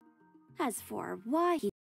 As for why he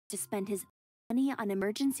to spend his money on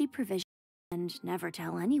emergency provision and never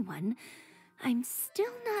tell anyone, I'm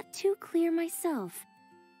still not too clear myself.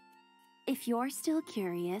 If you're still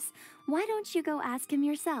curious, why don't you go ask him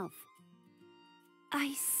yourself?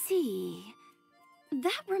 I see.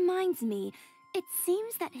 That reminds me, it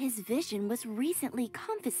seems that his vision was recently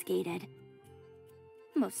confiscated.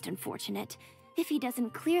 Most unfortunate. If he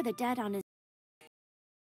doesn't clear the debt on his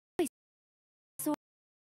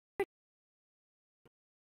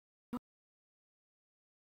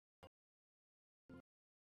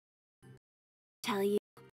tell you,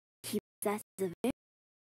 he possesses a vision.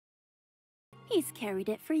 He's carried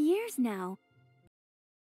it for years now.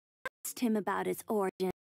 I asked him about its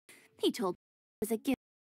origin. He told me it was a gift.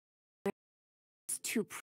 It's too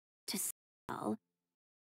pretty to sell.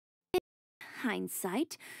 In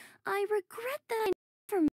hindsight, I regret that I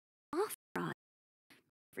never made off on.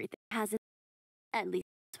 Everything has its, at least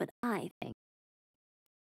that's what I think.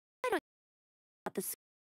 I don't know about the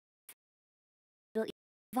it'll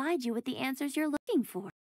provide you with the answers you're looking for.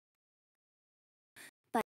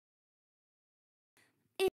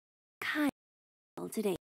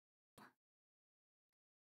 today.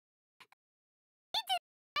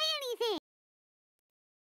 Anything.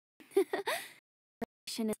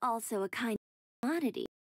 Action is also a kind of commodity.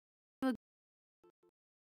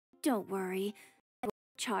 Don't worry, I will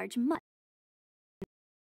charge much.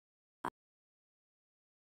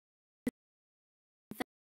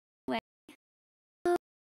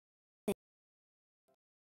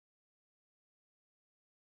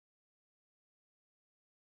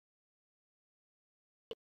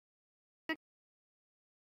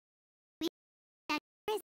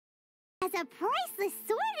 Has a priceless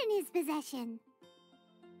sword in his possession.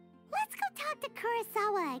 Let's go talk to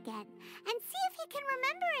Kurosawa again and see if he can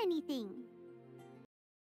remember anything.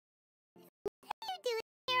 What are you doing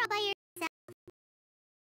here all by yourself?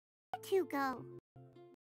 Where to go?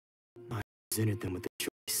 I presented them with a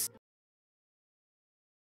choice.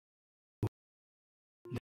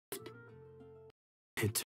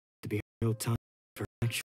 It took to be a real time for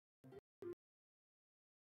action.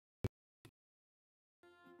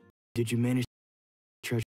 Did you manage to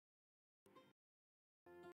treasure?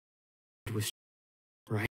 It was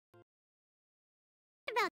right.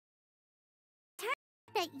 About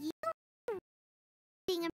that you were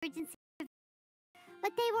being emergency,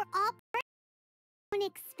 but they were all part of your own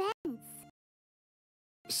expense.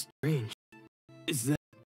 Strange. Is that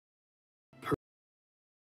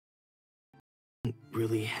don't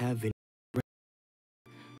really have any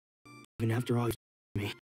even after all you told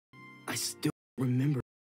me, I still remember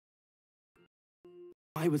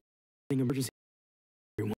I was in emergency.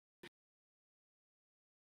 Everyone.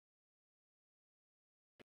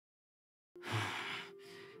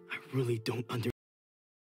 I really don't understand.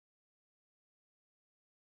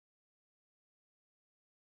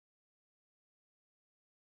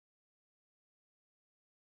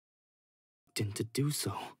 To do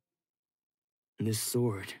so. This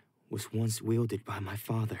sword was once wielded by my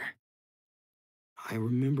father. I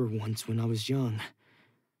remember once when I was young,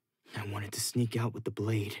 I wanted to sneak out with the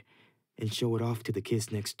blade and show it off to the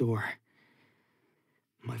kids next door.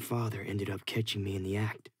 My father ended up catching me in the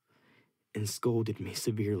act and scolded me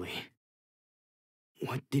severely.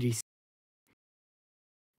 What did he say?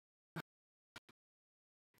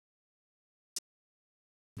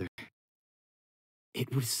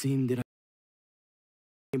 It would seem that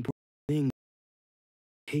important thing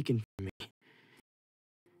taken from me.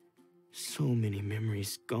 So many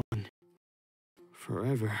memories gone.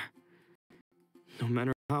 Forever. No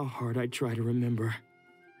matter how hard I try to remember,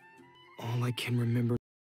 all I can remember is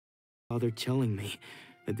my father telling me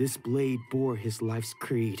that this blade bore his life's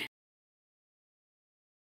creed.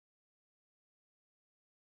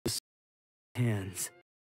 Hands.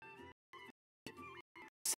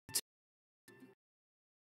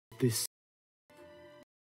 This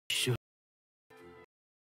should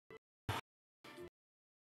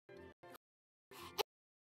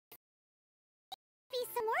Be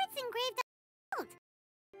some words engraved on the gold.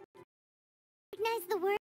 Recognize the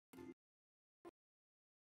word.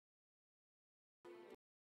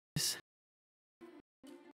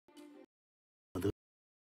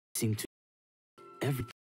 Seem to every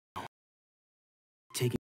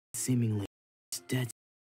taking seemingly dead.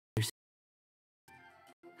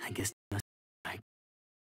 I guess that's right.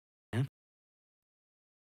 Yeah.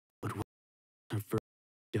 But what are for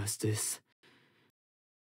justice?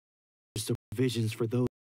 There's the provisions for those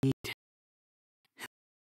who need.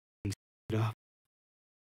 Things set up.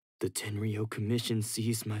 The Tenryo Commission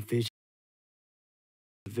seized my vision.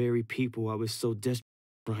 The very people I was so desperate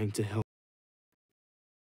trying to help.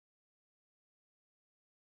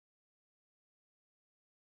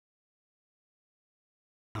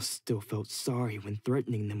 I still felt sorry when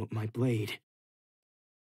threatening them with my blade.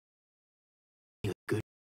 Good.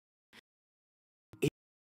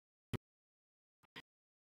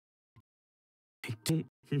 I don't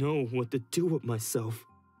know what to do with myself.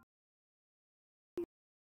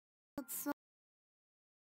 So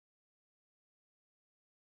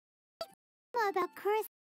about Kurosawa.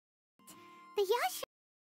 The Yasha.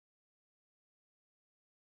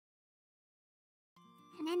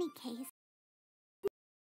 In any case.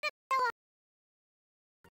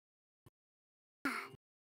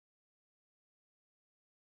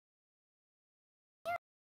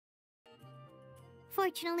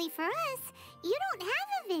 Fortunately for us, you don't have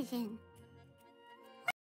a vision.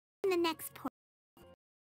 In the next port.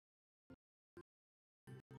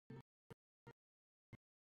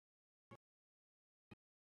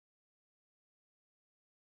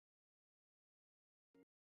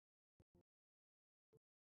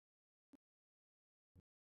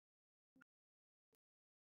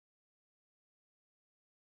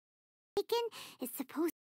 Is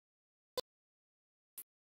supposed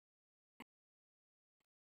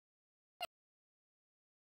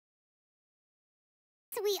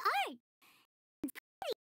we are.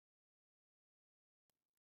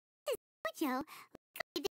 Jojo,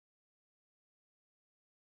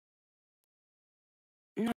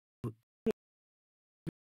 No.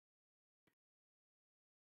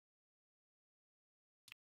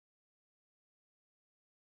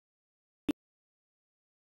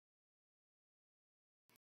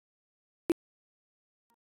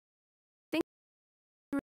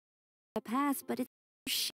 The past, but it's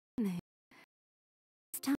shame.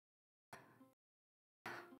 It's time.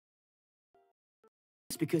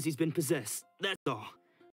 It's because he's been possessed. That's all.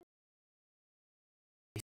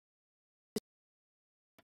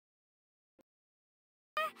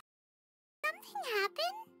 something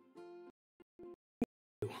happened?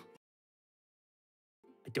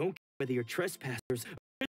 I don't care whether you're trespassers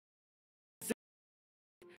or...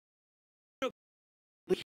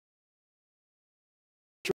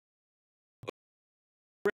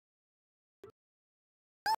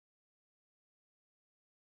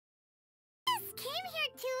 Yes, came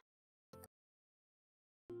here to...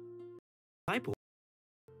 Disciple.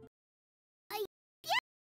 Yeah.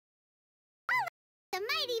 The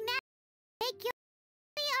mighty man make your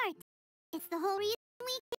art. It's the whole reason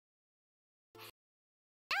we came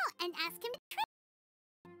out and ask him to train.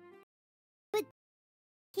 But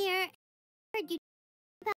here, I heard you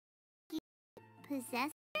about you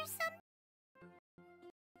possessed or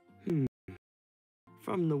something?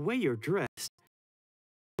 From the way you're dressed, you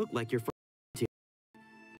look like you're from...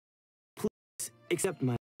 Please, accept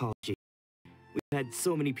my apology. We've had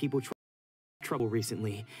so many people trouble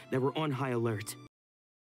recently that we're on high alert.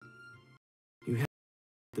 You have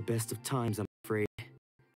the best of times, I'm afraid.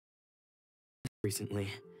 Recently,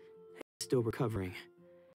 still recovering.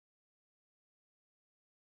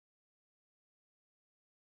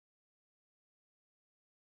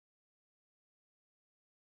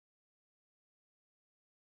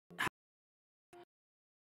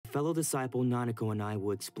 Fellow disciple Nanako and I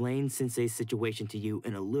will explain Sensei's situation to you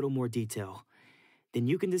in a little more detail. Then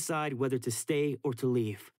you can decide whether to stay or to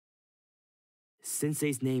leave.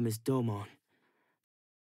 Sensei's name is Domon.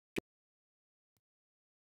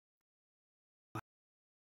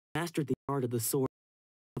 Mastered the art of the sword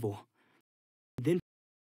level. Then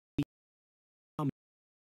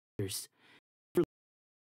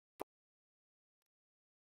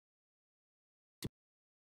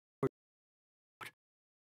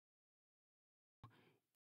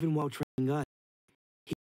even while training us,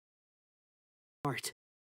 he art.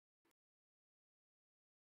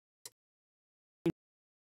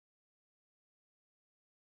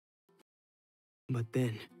 But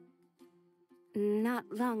then, Not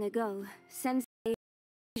long ago, Sensei was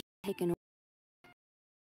taken away.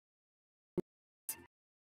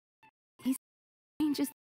 He changes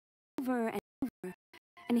over and over,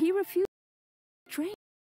 and he refused to train.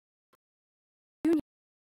 Junior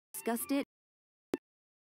discussed it.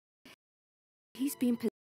 He's been possessed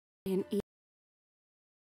by an evil.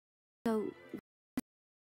 So,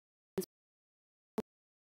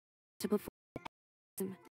 to perform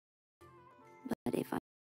him. But if I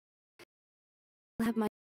have my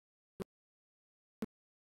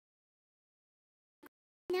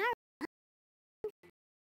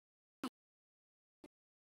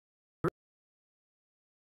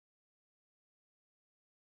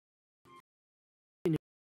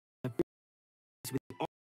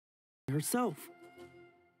with herself.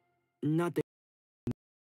 Not that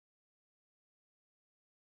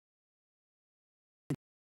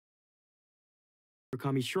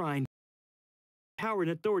Kami Shrine, power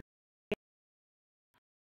and authority.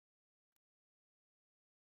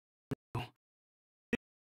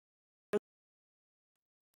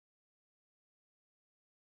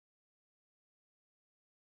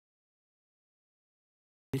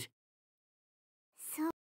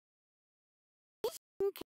 So...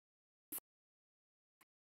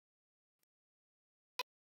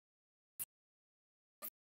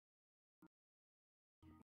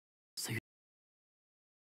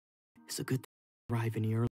 It's a good thing to arrive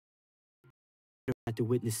any early. I had to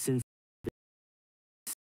witness since.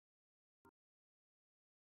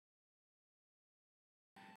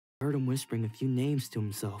 I heard him whispering a few names to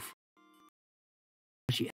himself.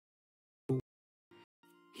 He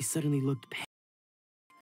suddenly looked pale.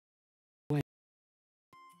 It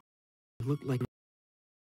looked like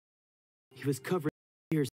he was covered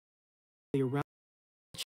in tears around.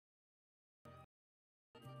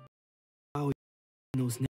 How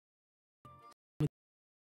those names.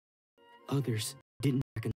 Others didn't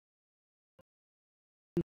recognize.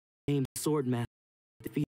 Named Swordmaster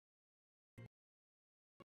defeated.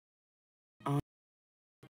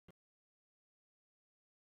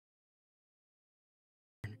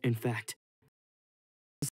 In fact,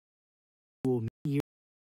 will many years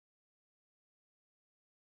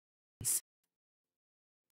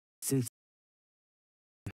since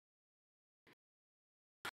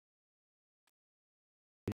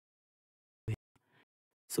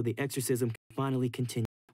so the exorcism can finally continue.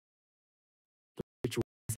 The ritual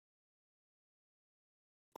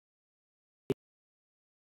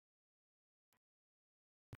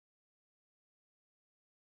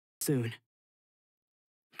soon.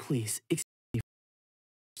 Please, excuse me.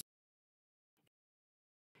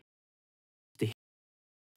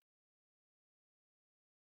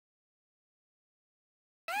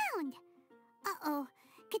 Found! Uh-oh.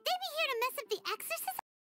 Could they be here to mess up the exorcism?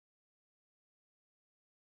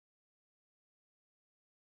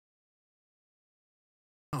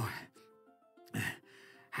 Oh.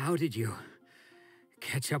 How did you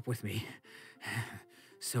catch up with me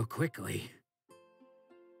so quickly?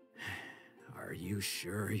 Are you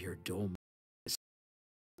sure your dome is...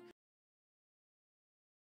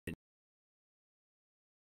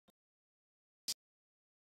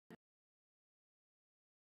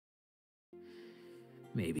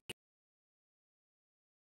 Maybe.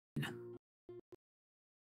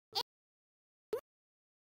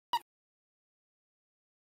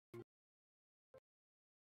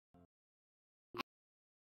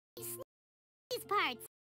 These parts.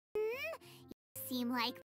 You seem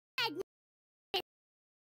like bad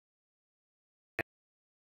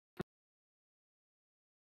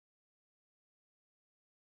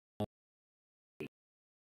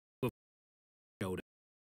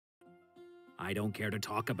I don't care to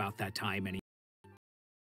talk about that time anymore.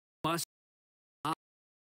 Must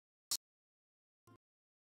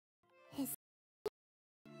His...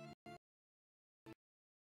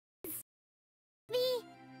 Me?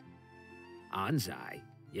 Anzai,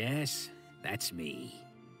 yes, that's me.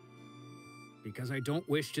 Because I don't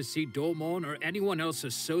wish to see Domon or anyone else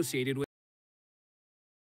associated with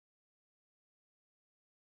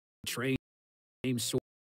trained same sort.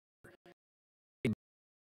 And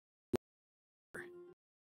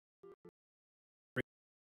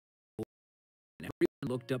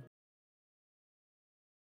everyone looked up.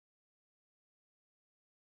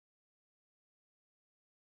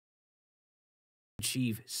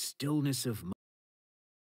 Achieve stillness of mind.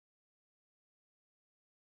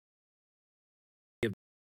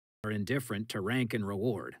 Are indifferent to rank and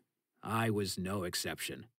reward. I was no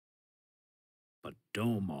exception. But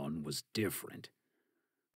Domon was different.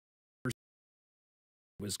 First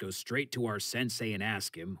was go straight to our sensei and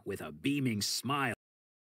ask him, with a beaming smile,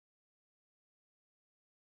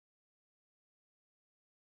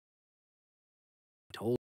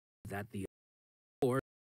 told that the Lord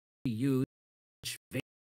used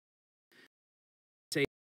say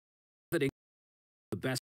that the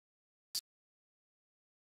best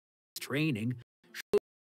training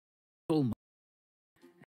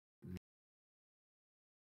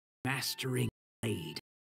mastering blade.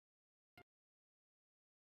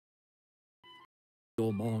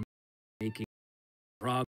 Domon making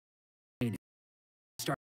progress.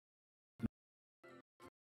 Start.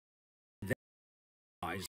 Then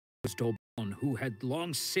was Domon, who had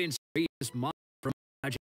long since freed his mind from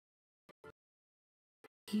magic.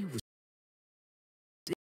 He was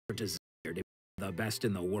desired to be the best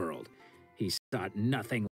in the world. He sought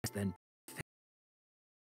nothing less than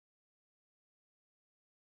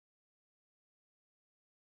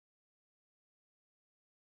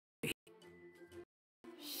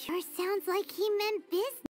Sure sounds like he meant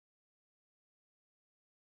business.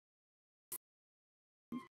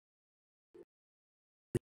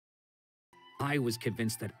 I was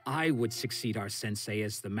convinced that I would succeed our sensei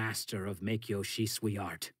as the master of Meikyo Shisui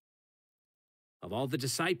art. Of all the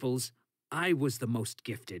disciples, I was the most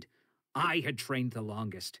gifted. I had trained the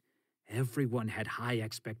longest. Everyone had high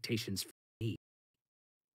expectations for me.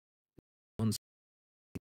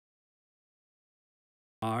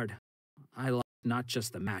 Hard. I lost not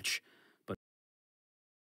just the match, but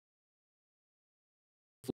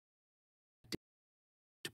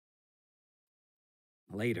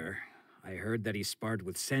later, I heard that he sparred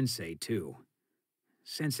with Sensei, too.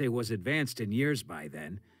 Sensei was advanced in years by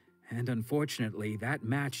then, and unfortunately, that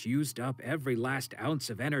match used up every last ounce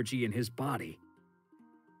of energy in his body.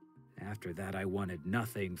 After that, I wanted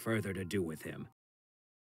nothing further to do with him.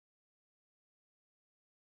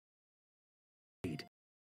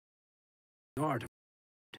 Art.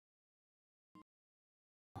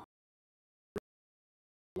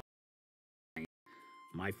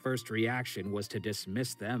 My first reaction was to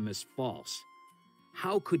dismiss them as false.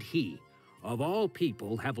 How could he, of all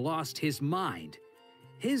people, have lost his mind?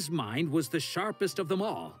 His mind was the sharpest of them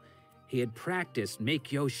all. He had practiced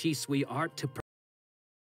Meikyo Shisui art to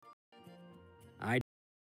I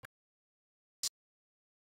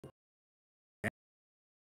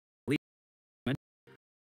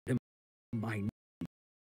my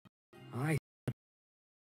I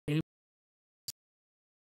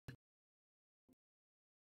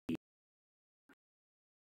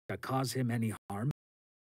to cause him any harm.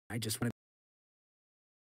 I just want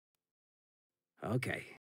to. Okay.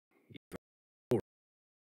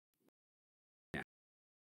 Yeah.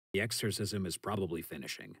 The exorcism is probably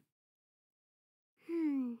finishing.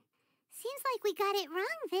 Seems like we got it wrong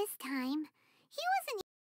this time. He wasn't.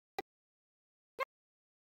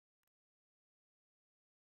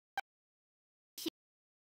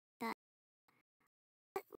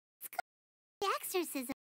 Let's go to the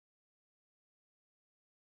exorcism.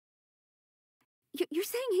 You're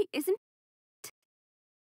saying he isn't?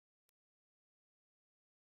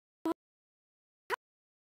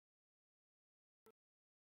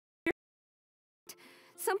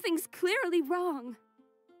 Something's clearly wrong.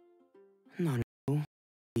 No.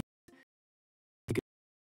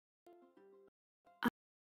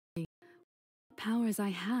 Powers I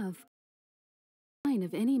have, sign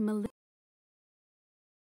of any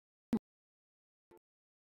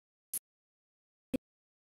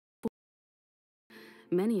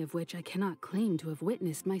many of which I cannot claim to have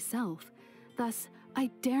witnessed myself. Thus,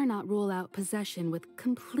 I dare not rule out possession with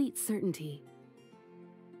complete certainty.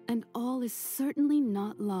 And all is certainly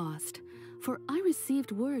not lost, for I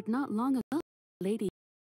received word not long ago, Lady.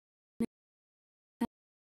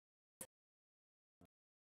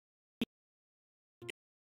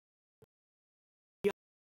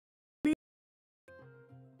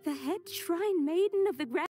 The head shrine maiden of the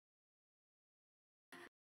grand.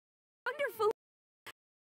 Wonderful.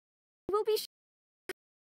 Will be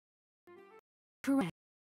Correct.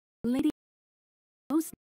 Lady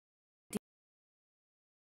most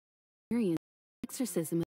experience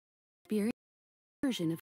exorcism of spirit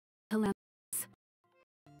version of calamities.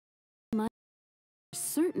 I'm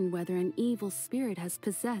certain whether an evil spirit has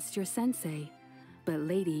possessed your sensei, but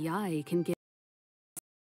Lady Yai can give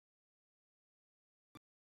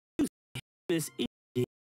Miss E.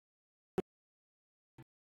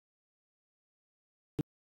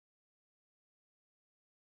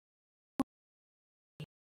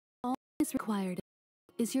 all is required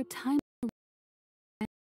is your time.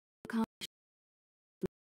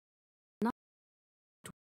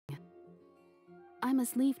 I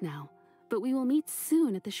must leave now, but we will meet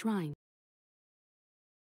soon at the shrine.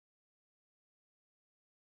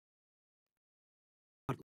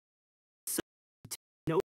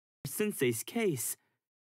 No, Sensei's case.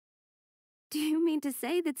 Do you mean to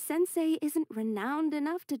say that Sensei isn't renowned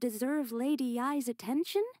enough to deserve Lady Yai's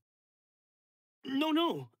attention?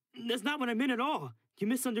 No. That's not what I meant at all. You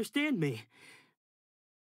misunderstand me.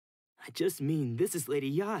 I just mean this is Lady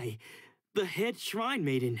Yai, the head shrine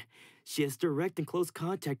maiden. She has direct and close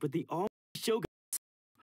contact with the all shogun.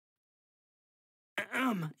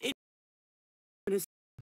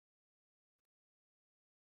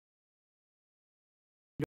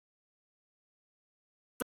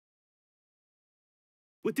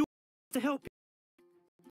 Would do to help you.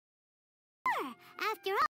 Sure.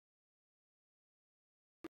 After all.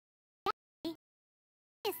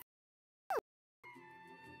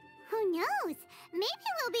 Who knows? Maybe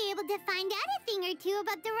we'll be able to find out a thing or two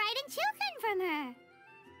about the Raiden children from her.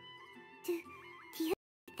 Do you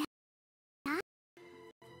think that?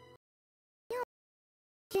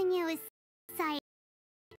 Junior is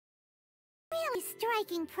really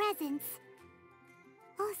striking presence.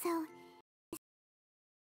 Also,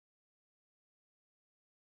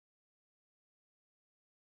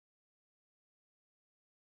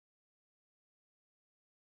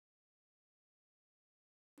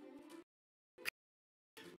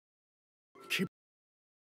 Keep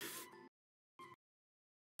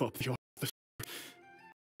up the office.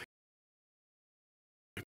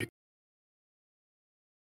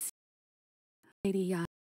 Lady Yai.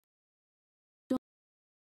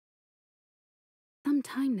 Some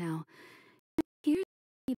time now. Here's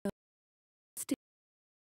the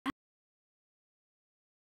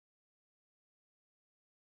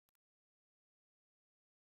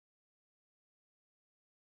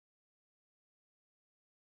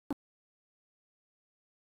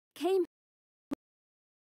Came.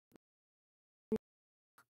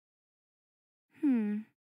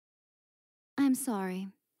 I'm sorry.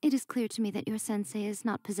 It is clear to me that your sensei is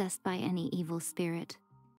not possessed by any evil spirit.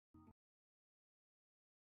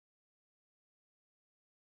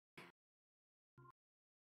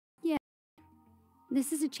 Yeah.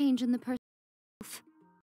 This is a change in the person.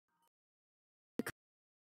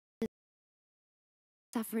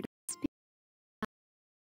 suffered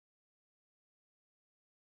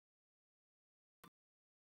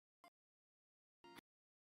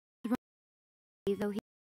though he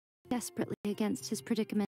desperately against his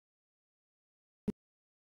predicament.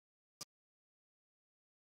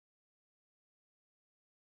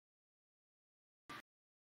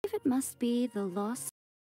 If it must be the lost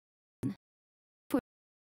for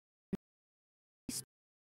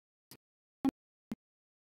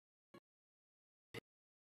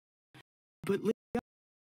but Leah,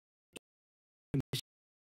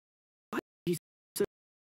 why he's such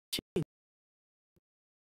a change?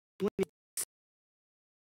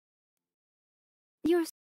 your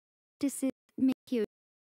decision make you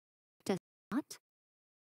does not.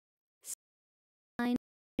 Fine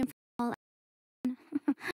from all.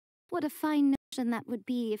 What a fine notion that would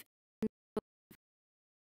be if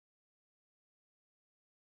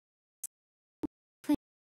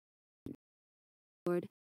Lord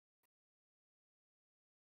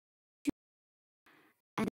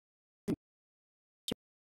and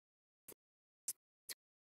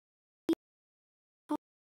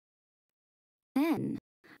then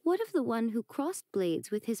what of the one who crossed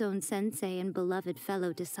blades with his own sensei and beloved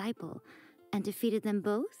fellow disciple and defeated them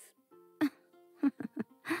both?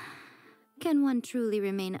 Can one truly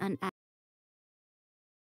remain unactive?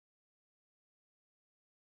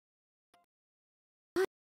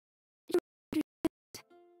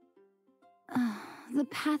 The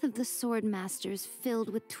path of the sword master is filled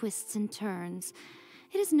with twists and turns.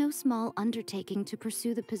 It is no small undertaking to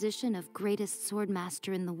pursue the position of greatest sword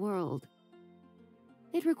master in the world.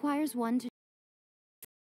 It requires one to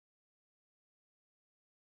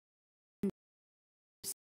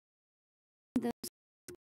those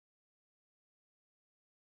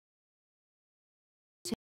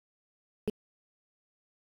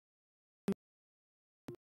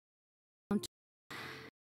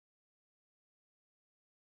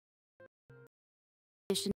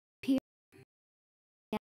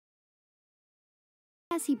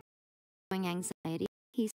as he growing anxiety,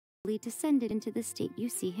 he slowly descended into the state you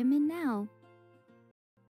see him in now.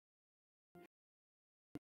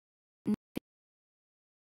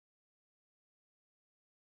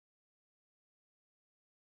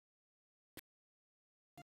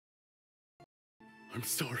 I'm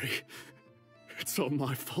sorry. It's all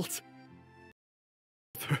my fault.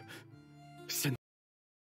 Send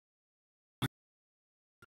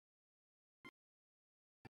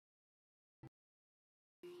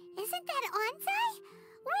Isn't that Onsai?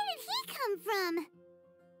 Where did he come from?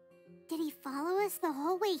 Did he follow us the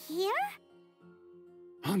whole way here?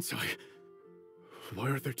 Ansai, why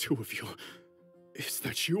are there two of you? Is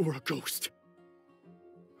that you or a ghost?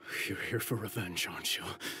 You're here for revenge, aren't you?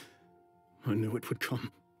 I knew it would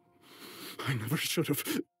come. I never should have.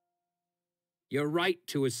 You're right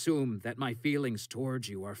to assume that my feelings towards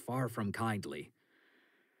you are far from kindly.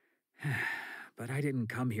 But I didn't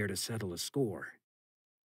come here to settle a score.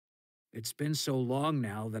 It's been so long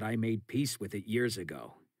now that I made peace with it years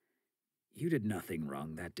ago. You did nothing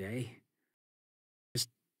wrong that day. Just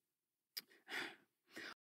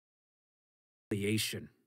humiliation.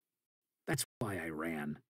 That's why I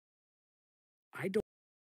ran. I don't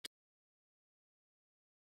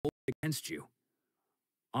hold against you.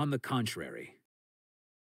 On the contrary,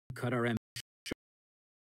 cut our ambition.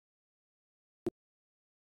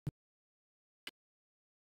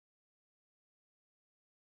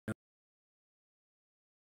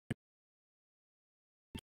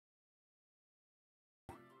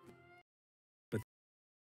 But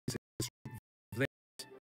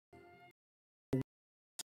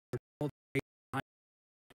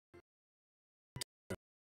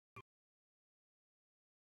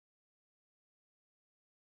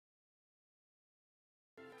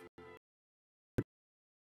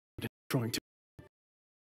trying to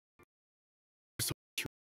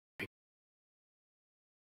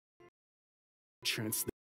chance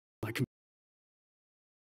that I can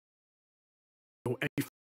go any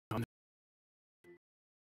on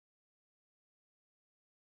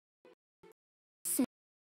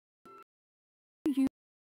you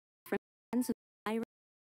friends of Iris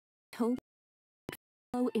hope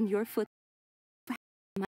follow in your foot.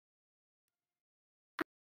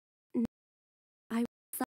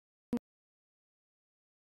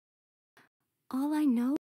 All I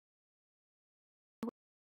know,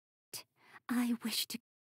 I wish to.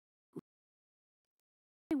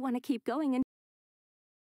 I want to keep going and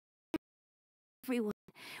everyone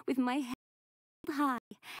with my head high,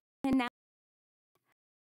 and now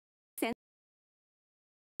send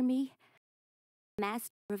me, master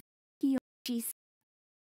of Kyoji's.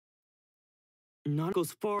 not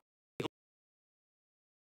goes far.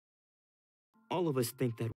 All of us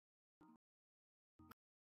think that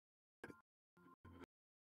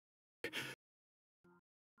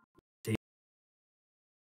the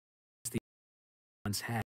once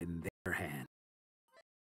had in their hand.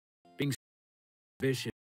 Being vicious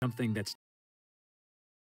is something that's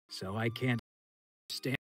so I can't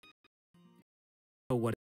stand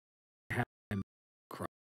what happened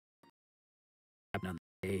on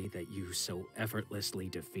the day that you so effortlessly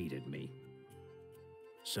defeated me.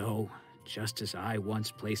 So, just as I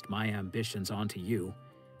once placed my ambitions onto you,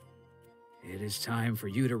 it is time for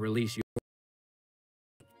you to release your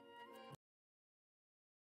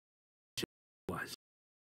was.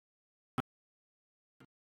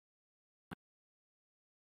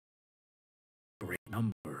 A great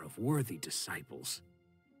number of worthy disciples.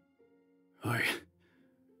 I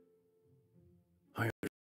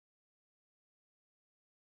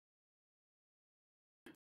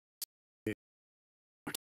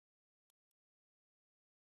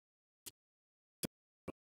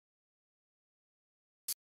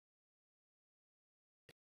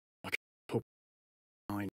hope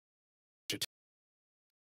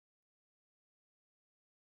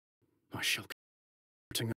I shall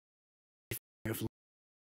continue of.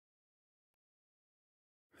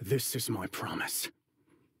 This is my promise,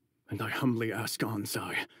 and I humbly ask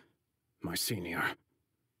Anzai, my senior,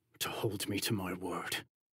 to hold me to my word.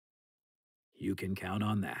 You can count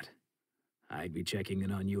on that. I'd be checking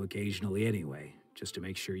in on you occasionally anyway, just to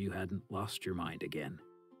make sure you hadn't lost your mind again.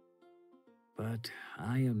 But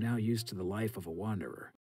I am now used to the life of a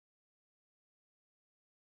wanderer.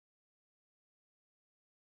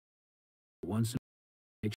 Once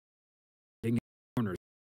in corners.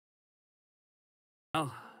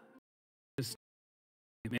 Well, just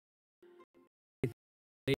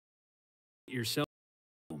yourself.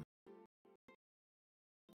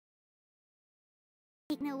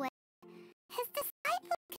 Taken away. His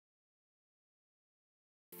disciple.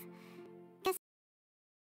 Guess.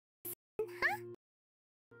 Huh?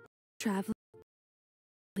 Traveler.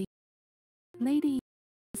 Lady.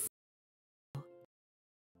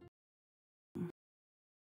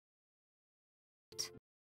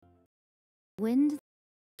 Wind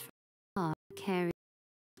carry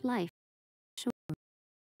life shore.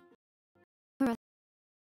 For us,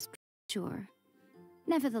 sure.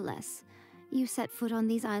 Nevertheless, you set foot on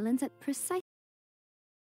these islands at precise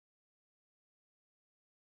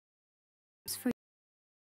for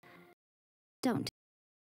don't.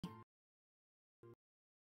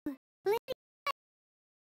 I'm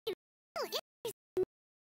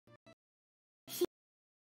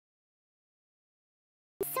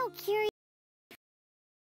so curious.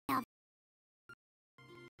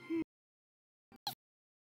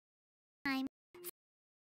 Time.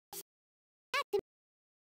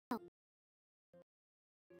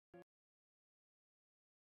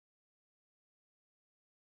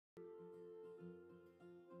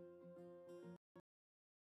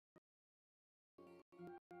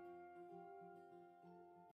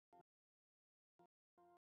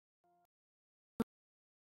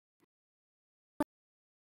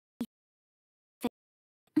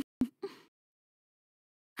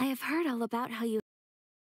 I have heard all about how you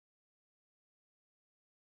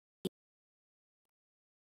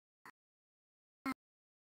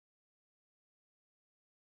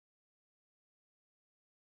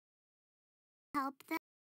Help them.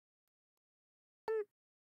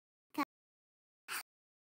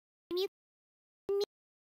 You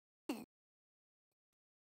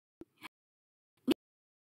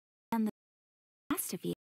and the last of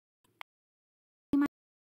you.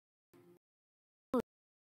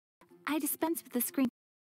 I dispense with the screen.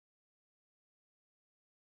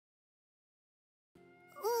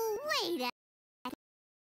 Wait a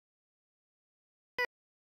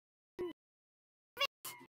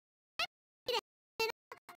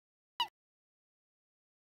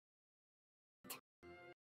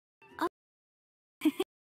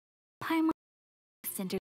Paimon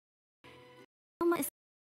center almost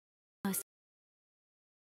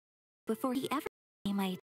before he ever came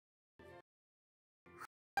my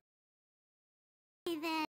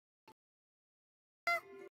then.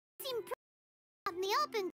 Seem pretty out in the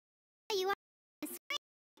open. You are the screen.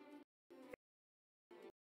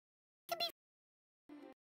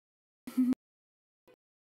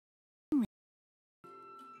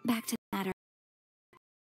 back to the matter.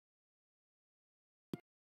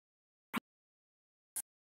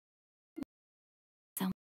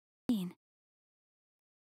 So mean.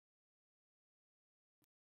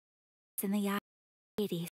 In the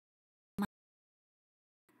 80s,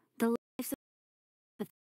 the lives of the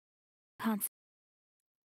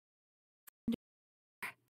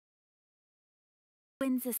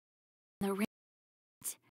wins us the ring.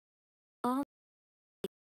 All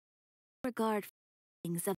regard for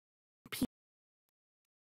things of people.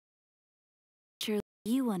 Surely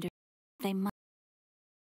you understand they must.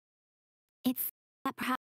 It's that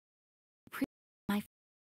perhaps prove my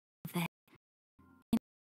that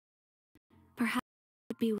perhaps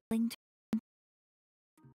would be willing to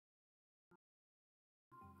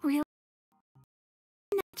really.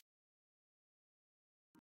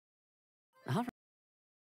 All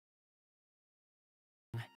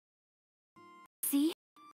right. See?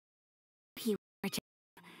 He were to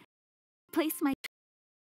place my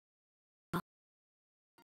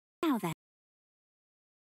now then.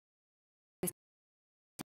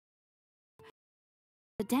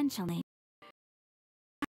 Potentially.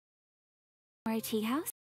 Or a tea house?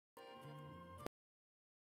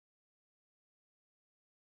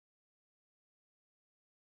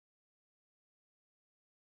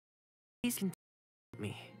 Please continue with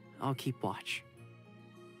me. I'll keep watch.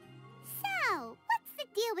 So, what's the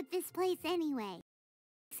deal with this place anyway?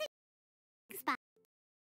 Spot.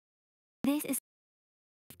 This is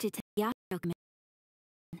to Yashiro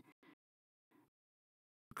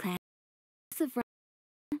clan of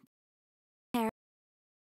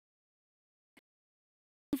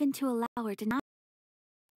even to allow or deny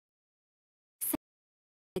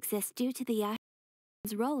exists due to the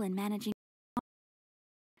Yashiro's role in managing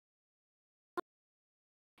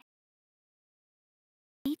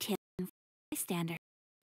detail and bystander.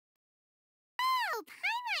 Oh,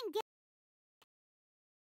 Paimon get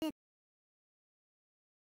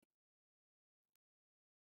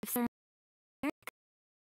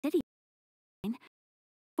city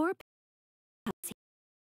for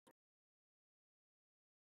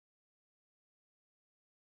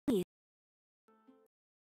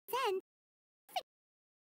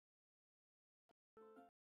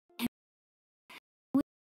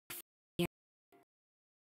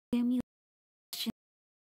then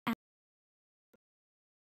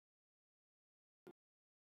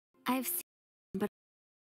I've seen, but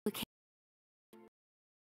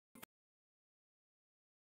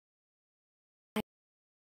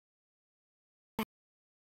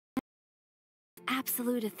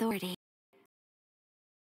absolute authority.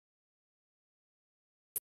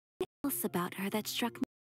 Something else about her that struck me.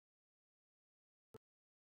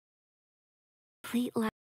 Complete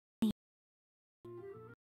lack.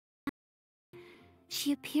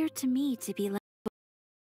 She appeared to me to be like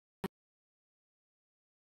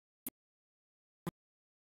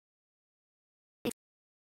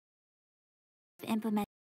implementing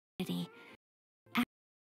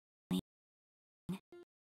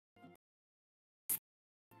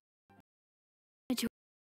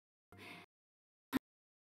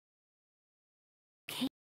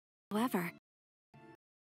however,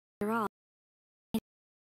 after all, it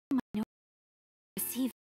might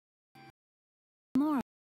receive more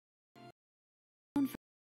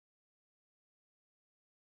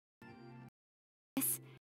this.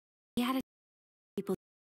 He had people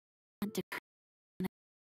want to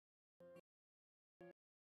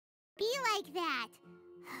be like that.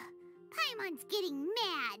 Paimon's getting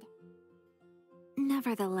mad.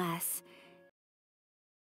 nevertheless.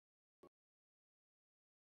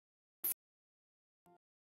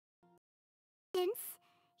 Since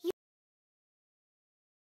you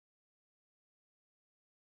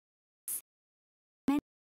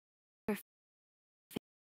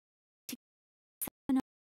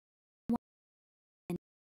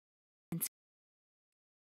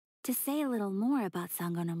to say a little more about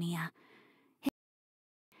Sangonomiya,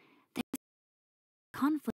 there's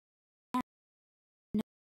conflict and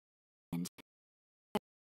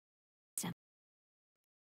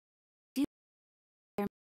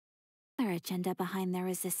other agenda behind their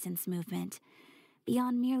resistance movement,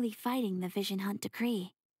 beyond merely fighting the Vision Hunt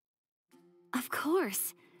decree. Of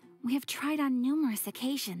course, we have tried on numerous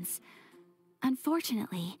occasions.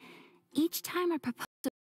 Unfortunately, each time our proposal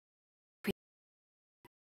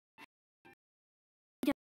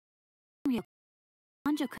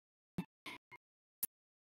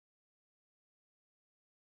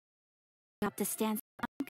up to stand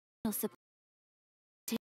support.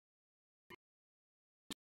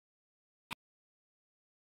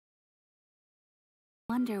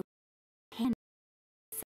 Wonder can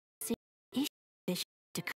issue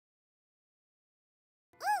decree.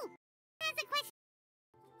 Ooh! That's a question.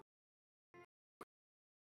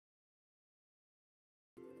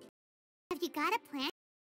 Have you got a plan?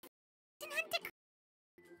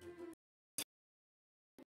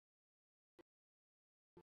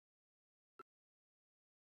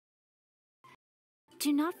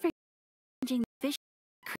 Do not forget changing the vision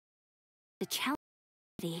to challenge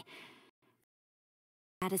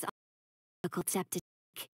That is a difficult step to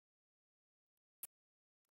take.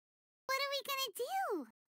 What are we gonna do?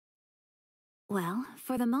 Well,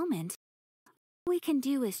 for the moment, all we can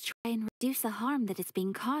do is try and reduce the harm that is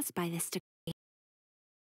being caused by this decree.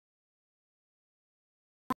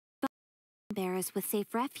 Bearers with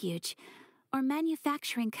safe refuge, or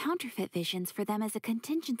manufacturing counterfeit visions for them as a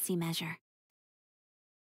contingency measure.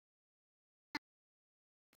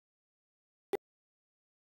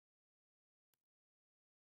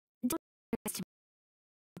 Don't underestimate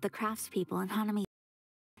the craftspeople in Hanami.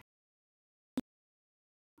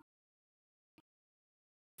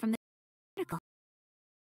 From the article,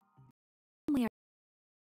 we are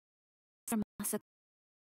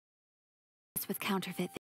with counterfeit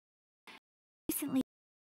recently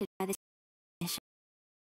by this mission.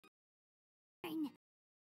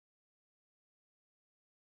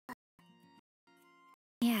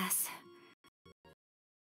 Yes.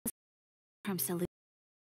 From salute.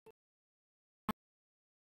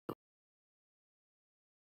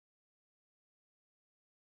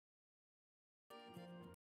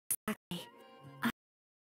 Exactly.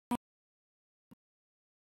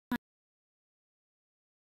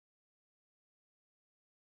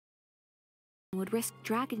 Would risk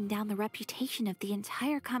dragging down the reputation of the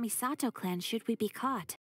entire Kamisato clan should we be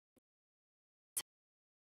caught.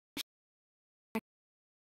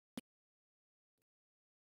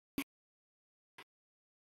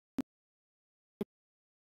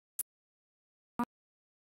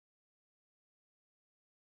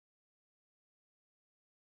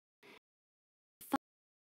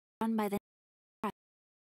 Run by the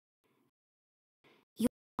you'll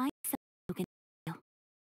find someone who can help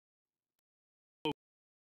you.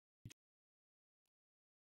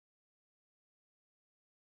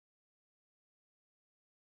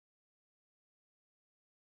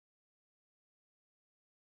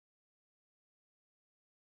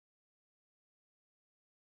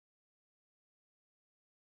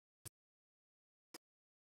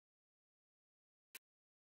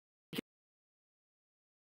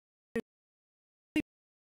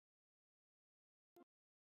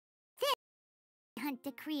 Hunt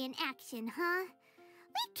decree in action, huh?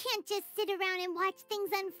 We can't just sit around and watch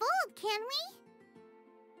things unfold, can we?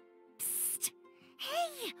 Psst!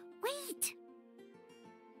 Hey, wait!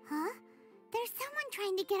 Huh? There's someone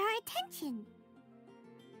trying to get our attention.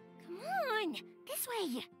 Come on, this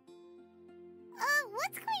way.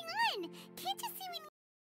 What's going on? Can't you see we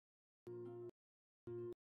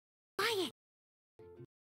need... Quiet.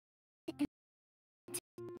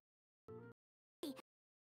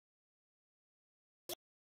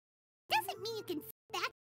 Doesn't mean you can sit back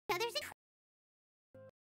with others and...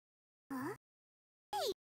 Huh?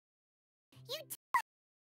 Hey! You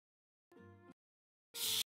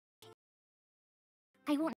Shh!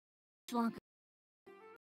 I won't longer.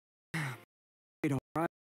 Wait, alright.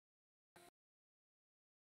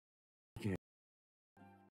 Okay.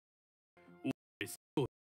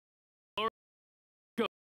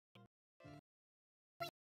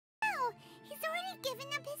 Wow! He's already given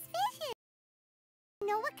up his vision! You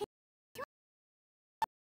know what could...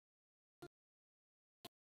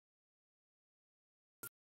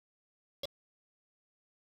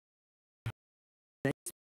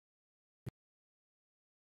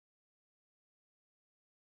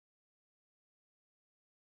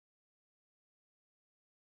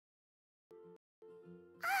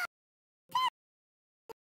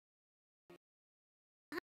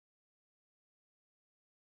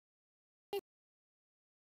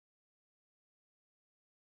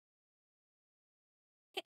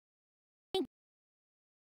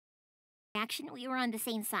 Action, we were on the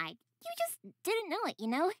same side. You just didn't know it, you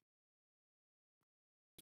know?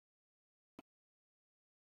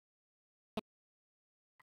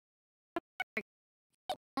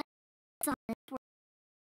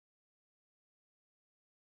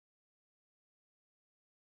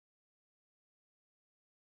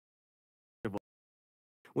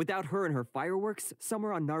 Without her and her fireworks,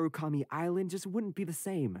 summer on Narukami Island just wouldn't be the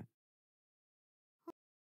same.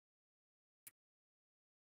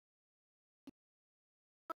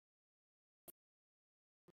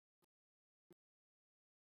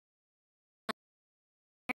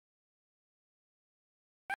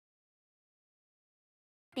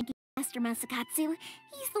 Thank you, Master Masakatsu.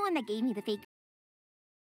 He's the one that gave me the fake...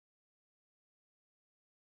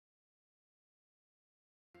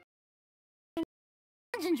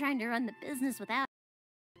 Imagine trying to run the business without...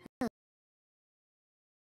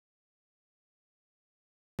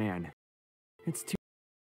 Man, it's too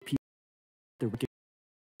people the wicked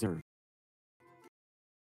deserve.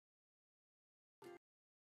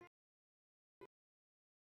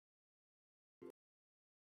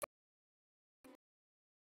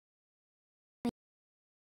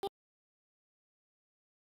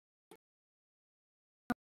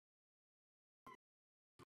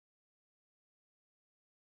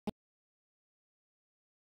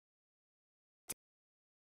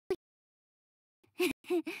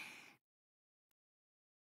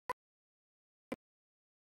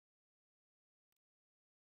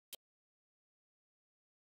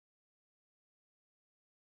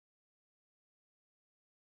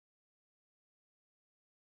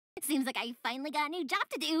 Seems like I finally got a new job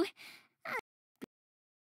to do.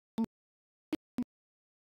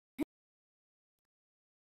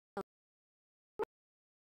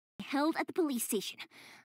 Held at the police station.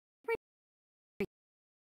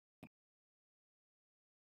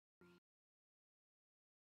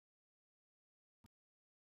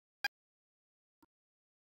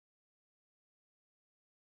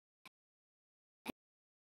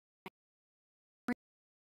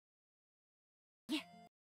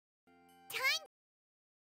 Time.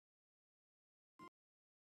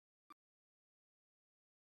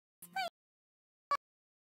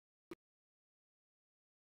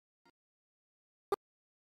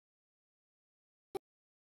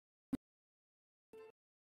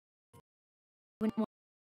 Wouldn't want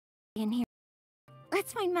in here.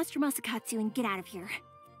 Let's find Master Masakatsu and get out of here.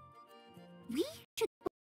 We should.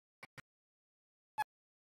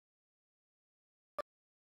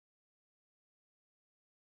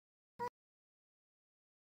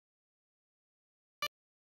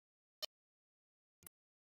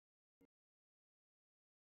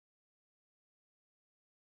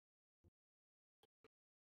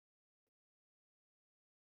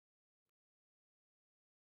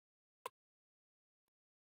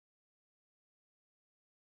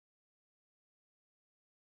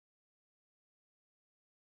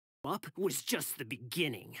 Up was just the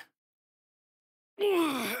beginning.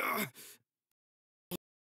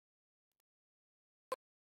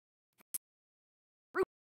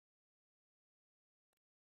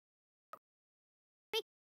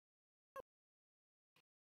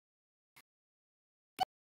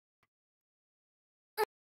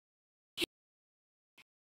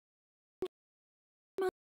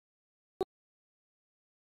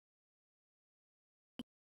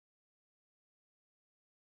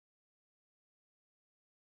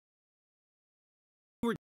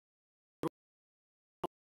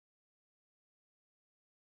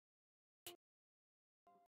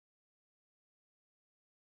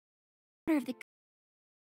 Of the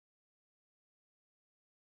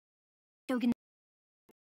Shogun.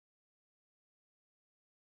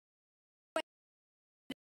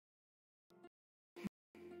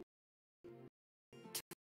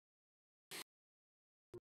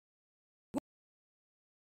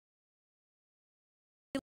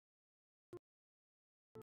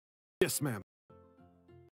 Yes, ma'am.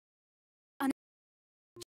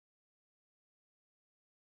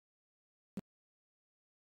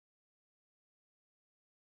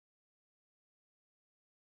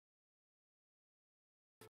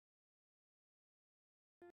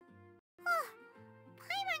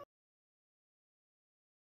 Paimon.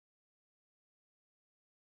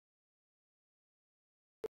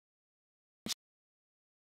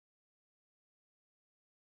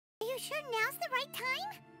 Are you sure now's the right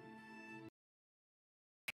time?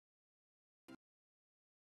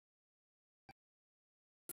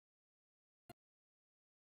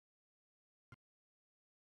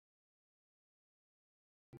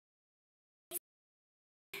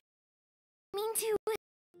 Mean to.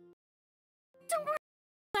 Don't worry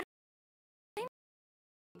about it.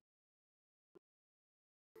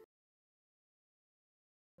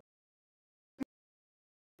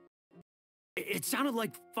 It sounded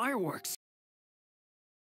like fireworks.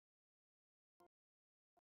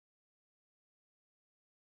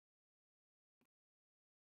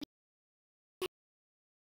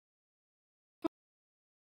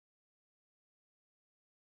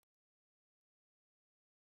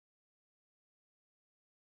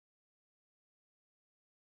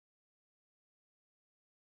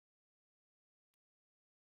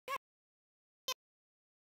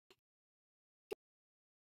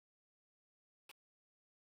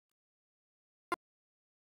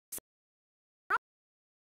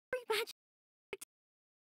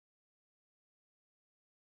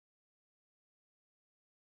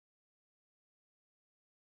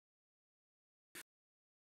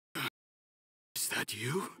 Is that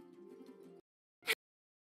you?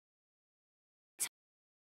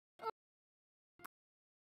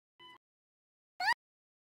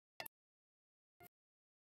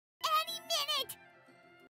 Any minute!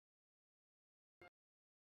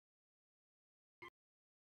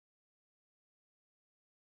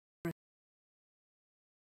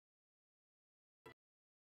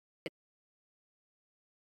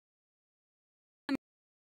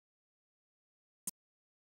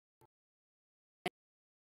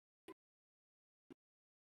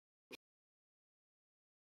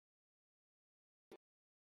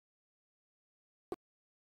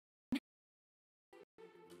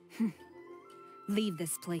 Leave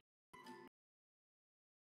this place.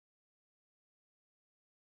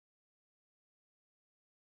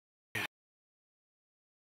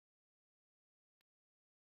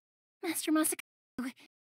 Master Masako,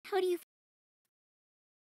 how do you...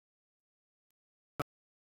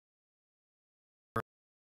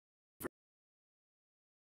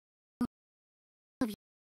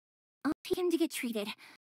 I'll take him to get treated.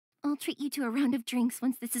 I'll treat you to a round of drinks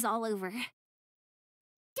once this is all over.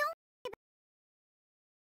 Don't...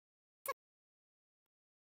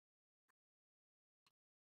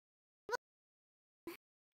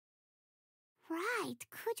 Right,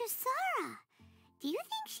 Kujasara. Do you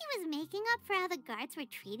think she was making up for how the guards were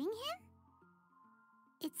treating him?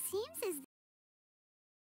 It seems as...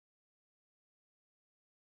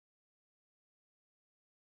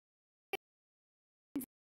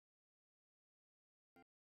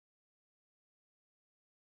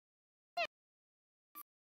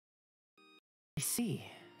 I see.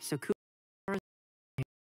 So Ku...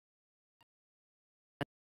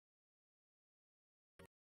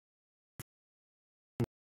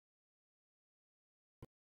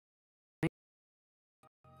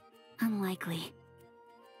 Unlikely.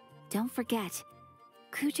 Don't forget,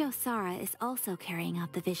 Kujo-Sara is also carrying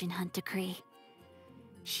out the Vision Hunt decree.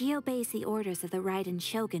 She obeys the orders of the Raiden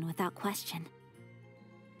Shogun without question.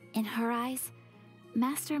 In her eyes,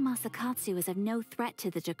 Master Masakatsu is of no threat to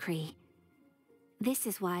the decree. This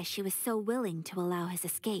is why she was so willing to allow his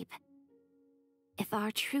escape. If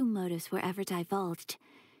our true motives were ever divulged,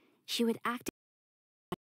 she would act...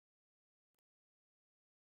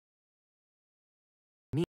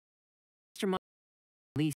 Mr. Ma...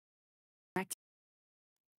 least... correct...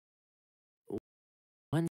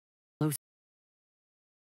 one close...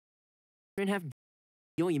 and have...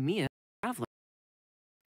 Euthymia traveler.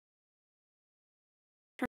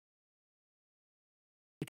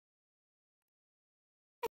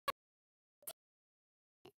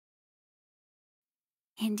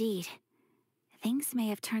 Indeed. Things may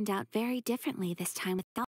have turned out very differently this time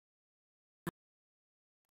without...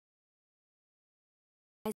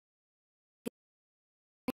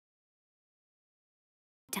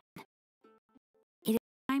 It is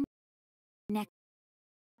time next...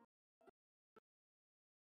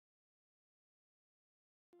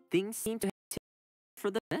 Things seem to have changed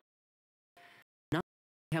for the best. Not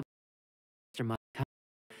have Mr. Masakatsu,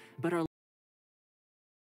 but our...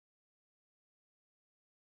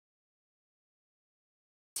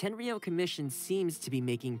 Tenryo Commission seems to be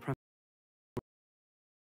making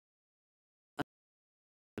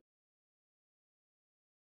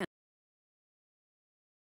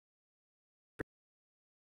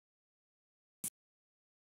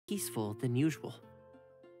peaceful than usual.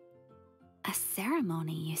 A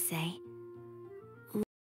ceremony, you say?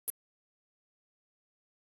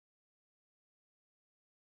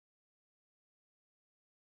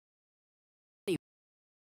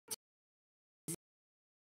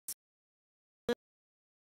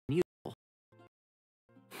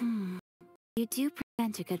 You do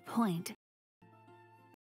present a good point.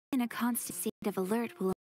 In a constant state of alert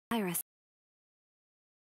will inspire us.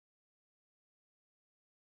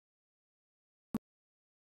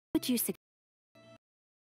 Would you suggest?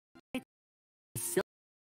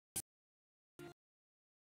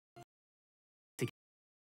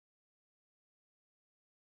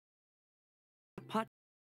 Pot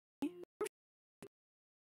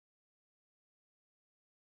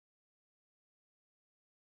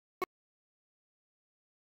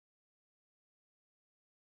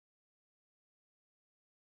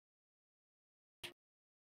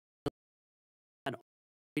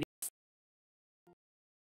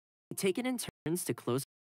taken in turns to close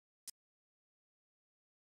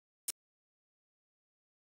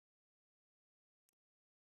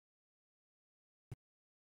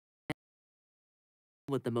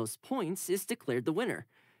with the most points is declared the winner.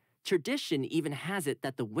 Tradition even has it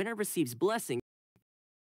that the winner receives blessing.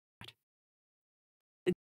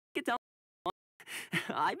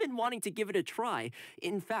 I've been wanting to give it a try.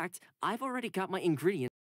 In fact, I've already got my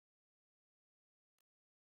ingredients.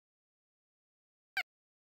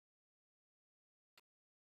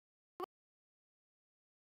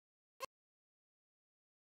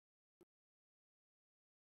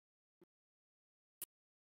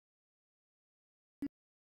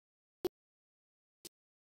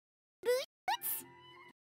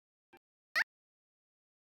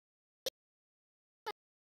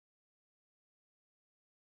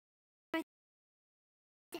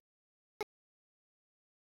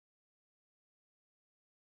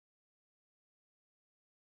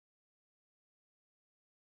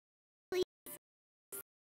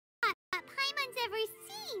 ever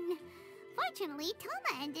seen. Fortunately,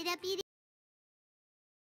 Toma ended up eating.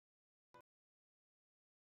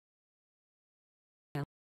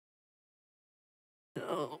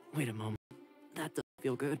 Oh, wait a moment. That doesn't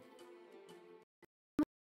feel good.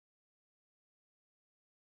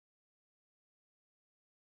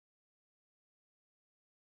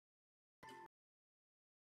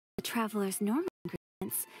 The traveler's normal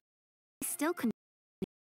ingredients still can.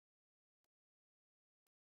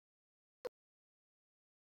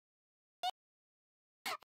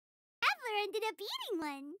 Traveler ended up eating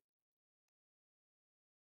one.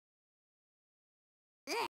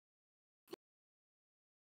 Ugh.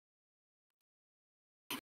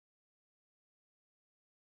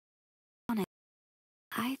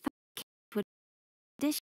 I thought kids would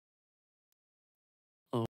dish.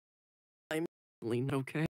 Oh, I'm really not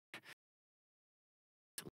okay.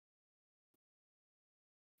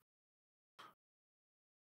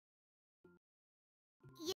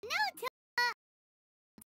 You know, Toma.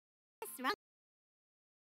 What's wrong?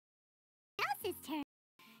 Now's his turn.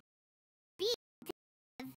 Be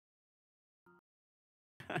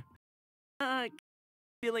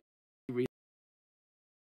Feeling re-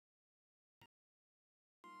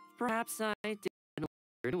 Perhaps I did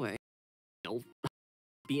it away. You'll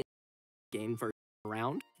be in the game for a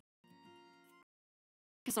round.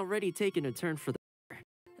 It's already taken a turn for the better.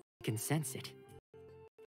 I can sense it.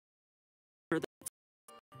 For that,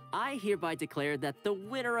 I hereby declare that the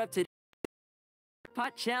winner of today's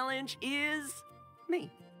pot challenge is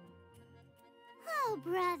me. Oh,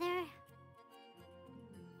 brother.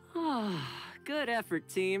 Ah, good effort,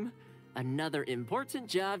 team. Another important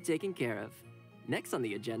job taken care of. Next on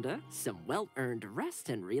the agenda, some well-earned rest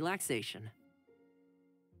and relaxation.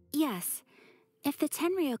 Yes. If the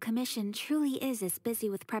Tenryo Commission truly is as busy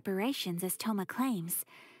with preparations as Toma claims,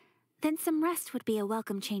 then some rest would be a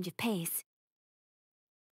welcome change of pace.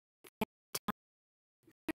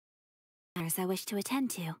 Matters I wish to attend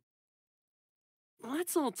to.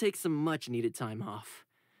 Let's all take some much-needed time off.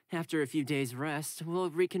 After a few days' rest, we'll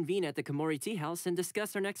reconvene at the Komori Tea House and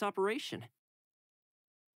discuss our next operation.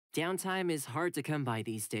 Downtime is hard to come by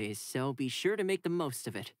these days, so be sure to make the most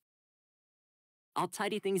of it. I'll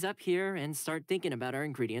tidy things up here and start thinking about our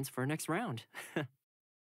ingredients for our next round.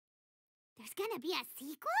 There's gonna be a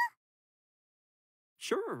sequel?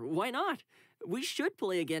 Sure, why not? We should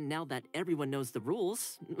play again now that everyone knows the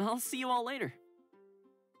rules. I'll see you all later.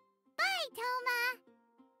 Bye, Toma!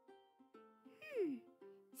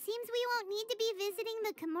 Seems we won't need to be visiting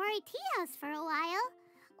the Komori Tea House for a while.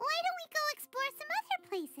 Why don't we go explore some other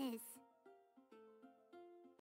places?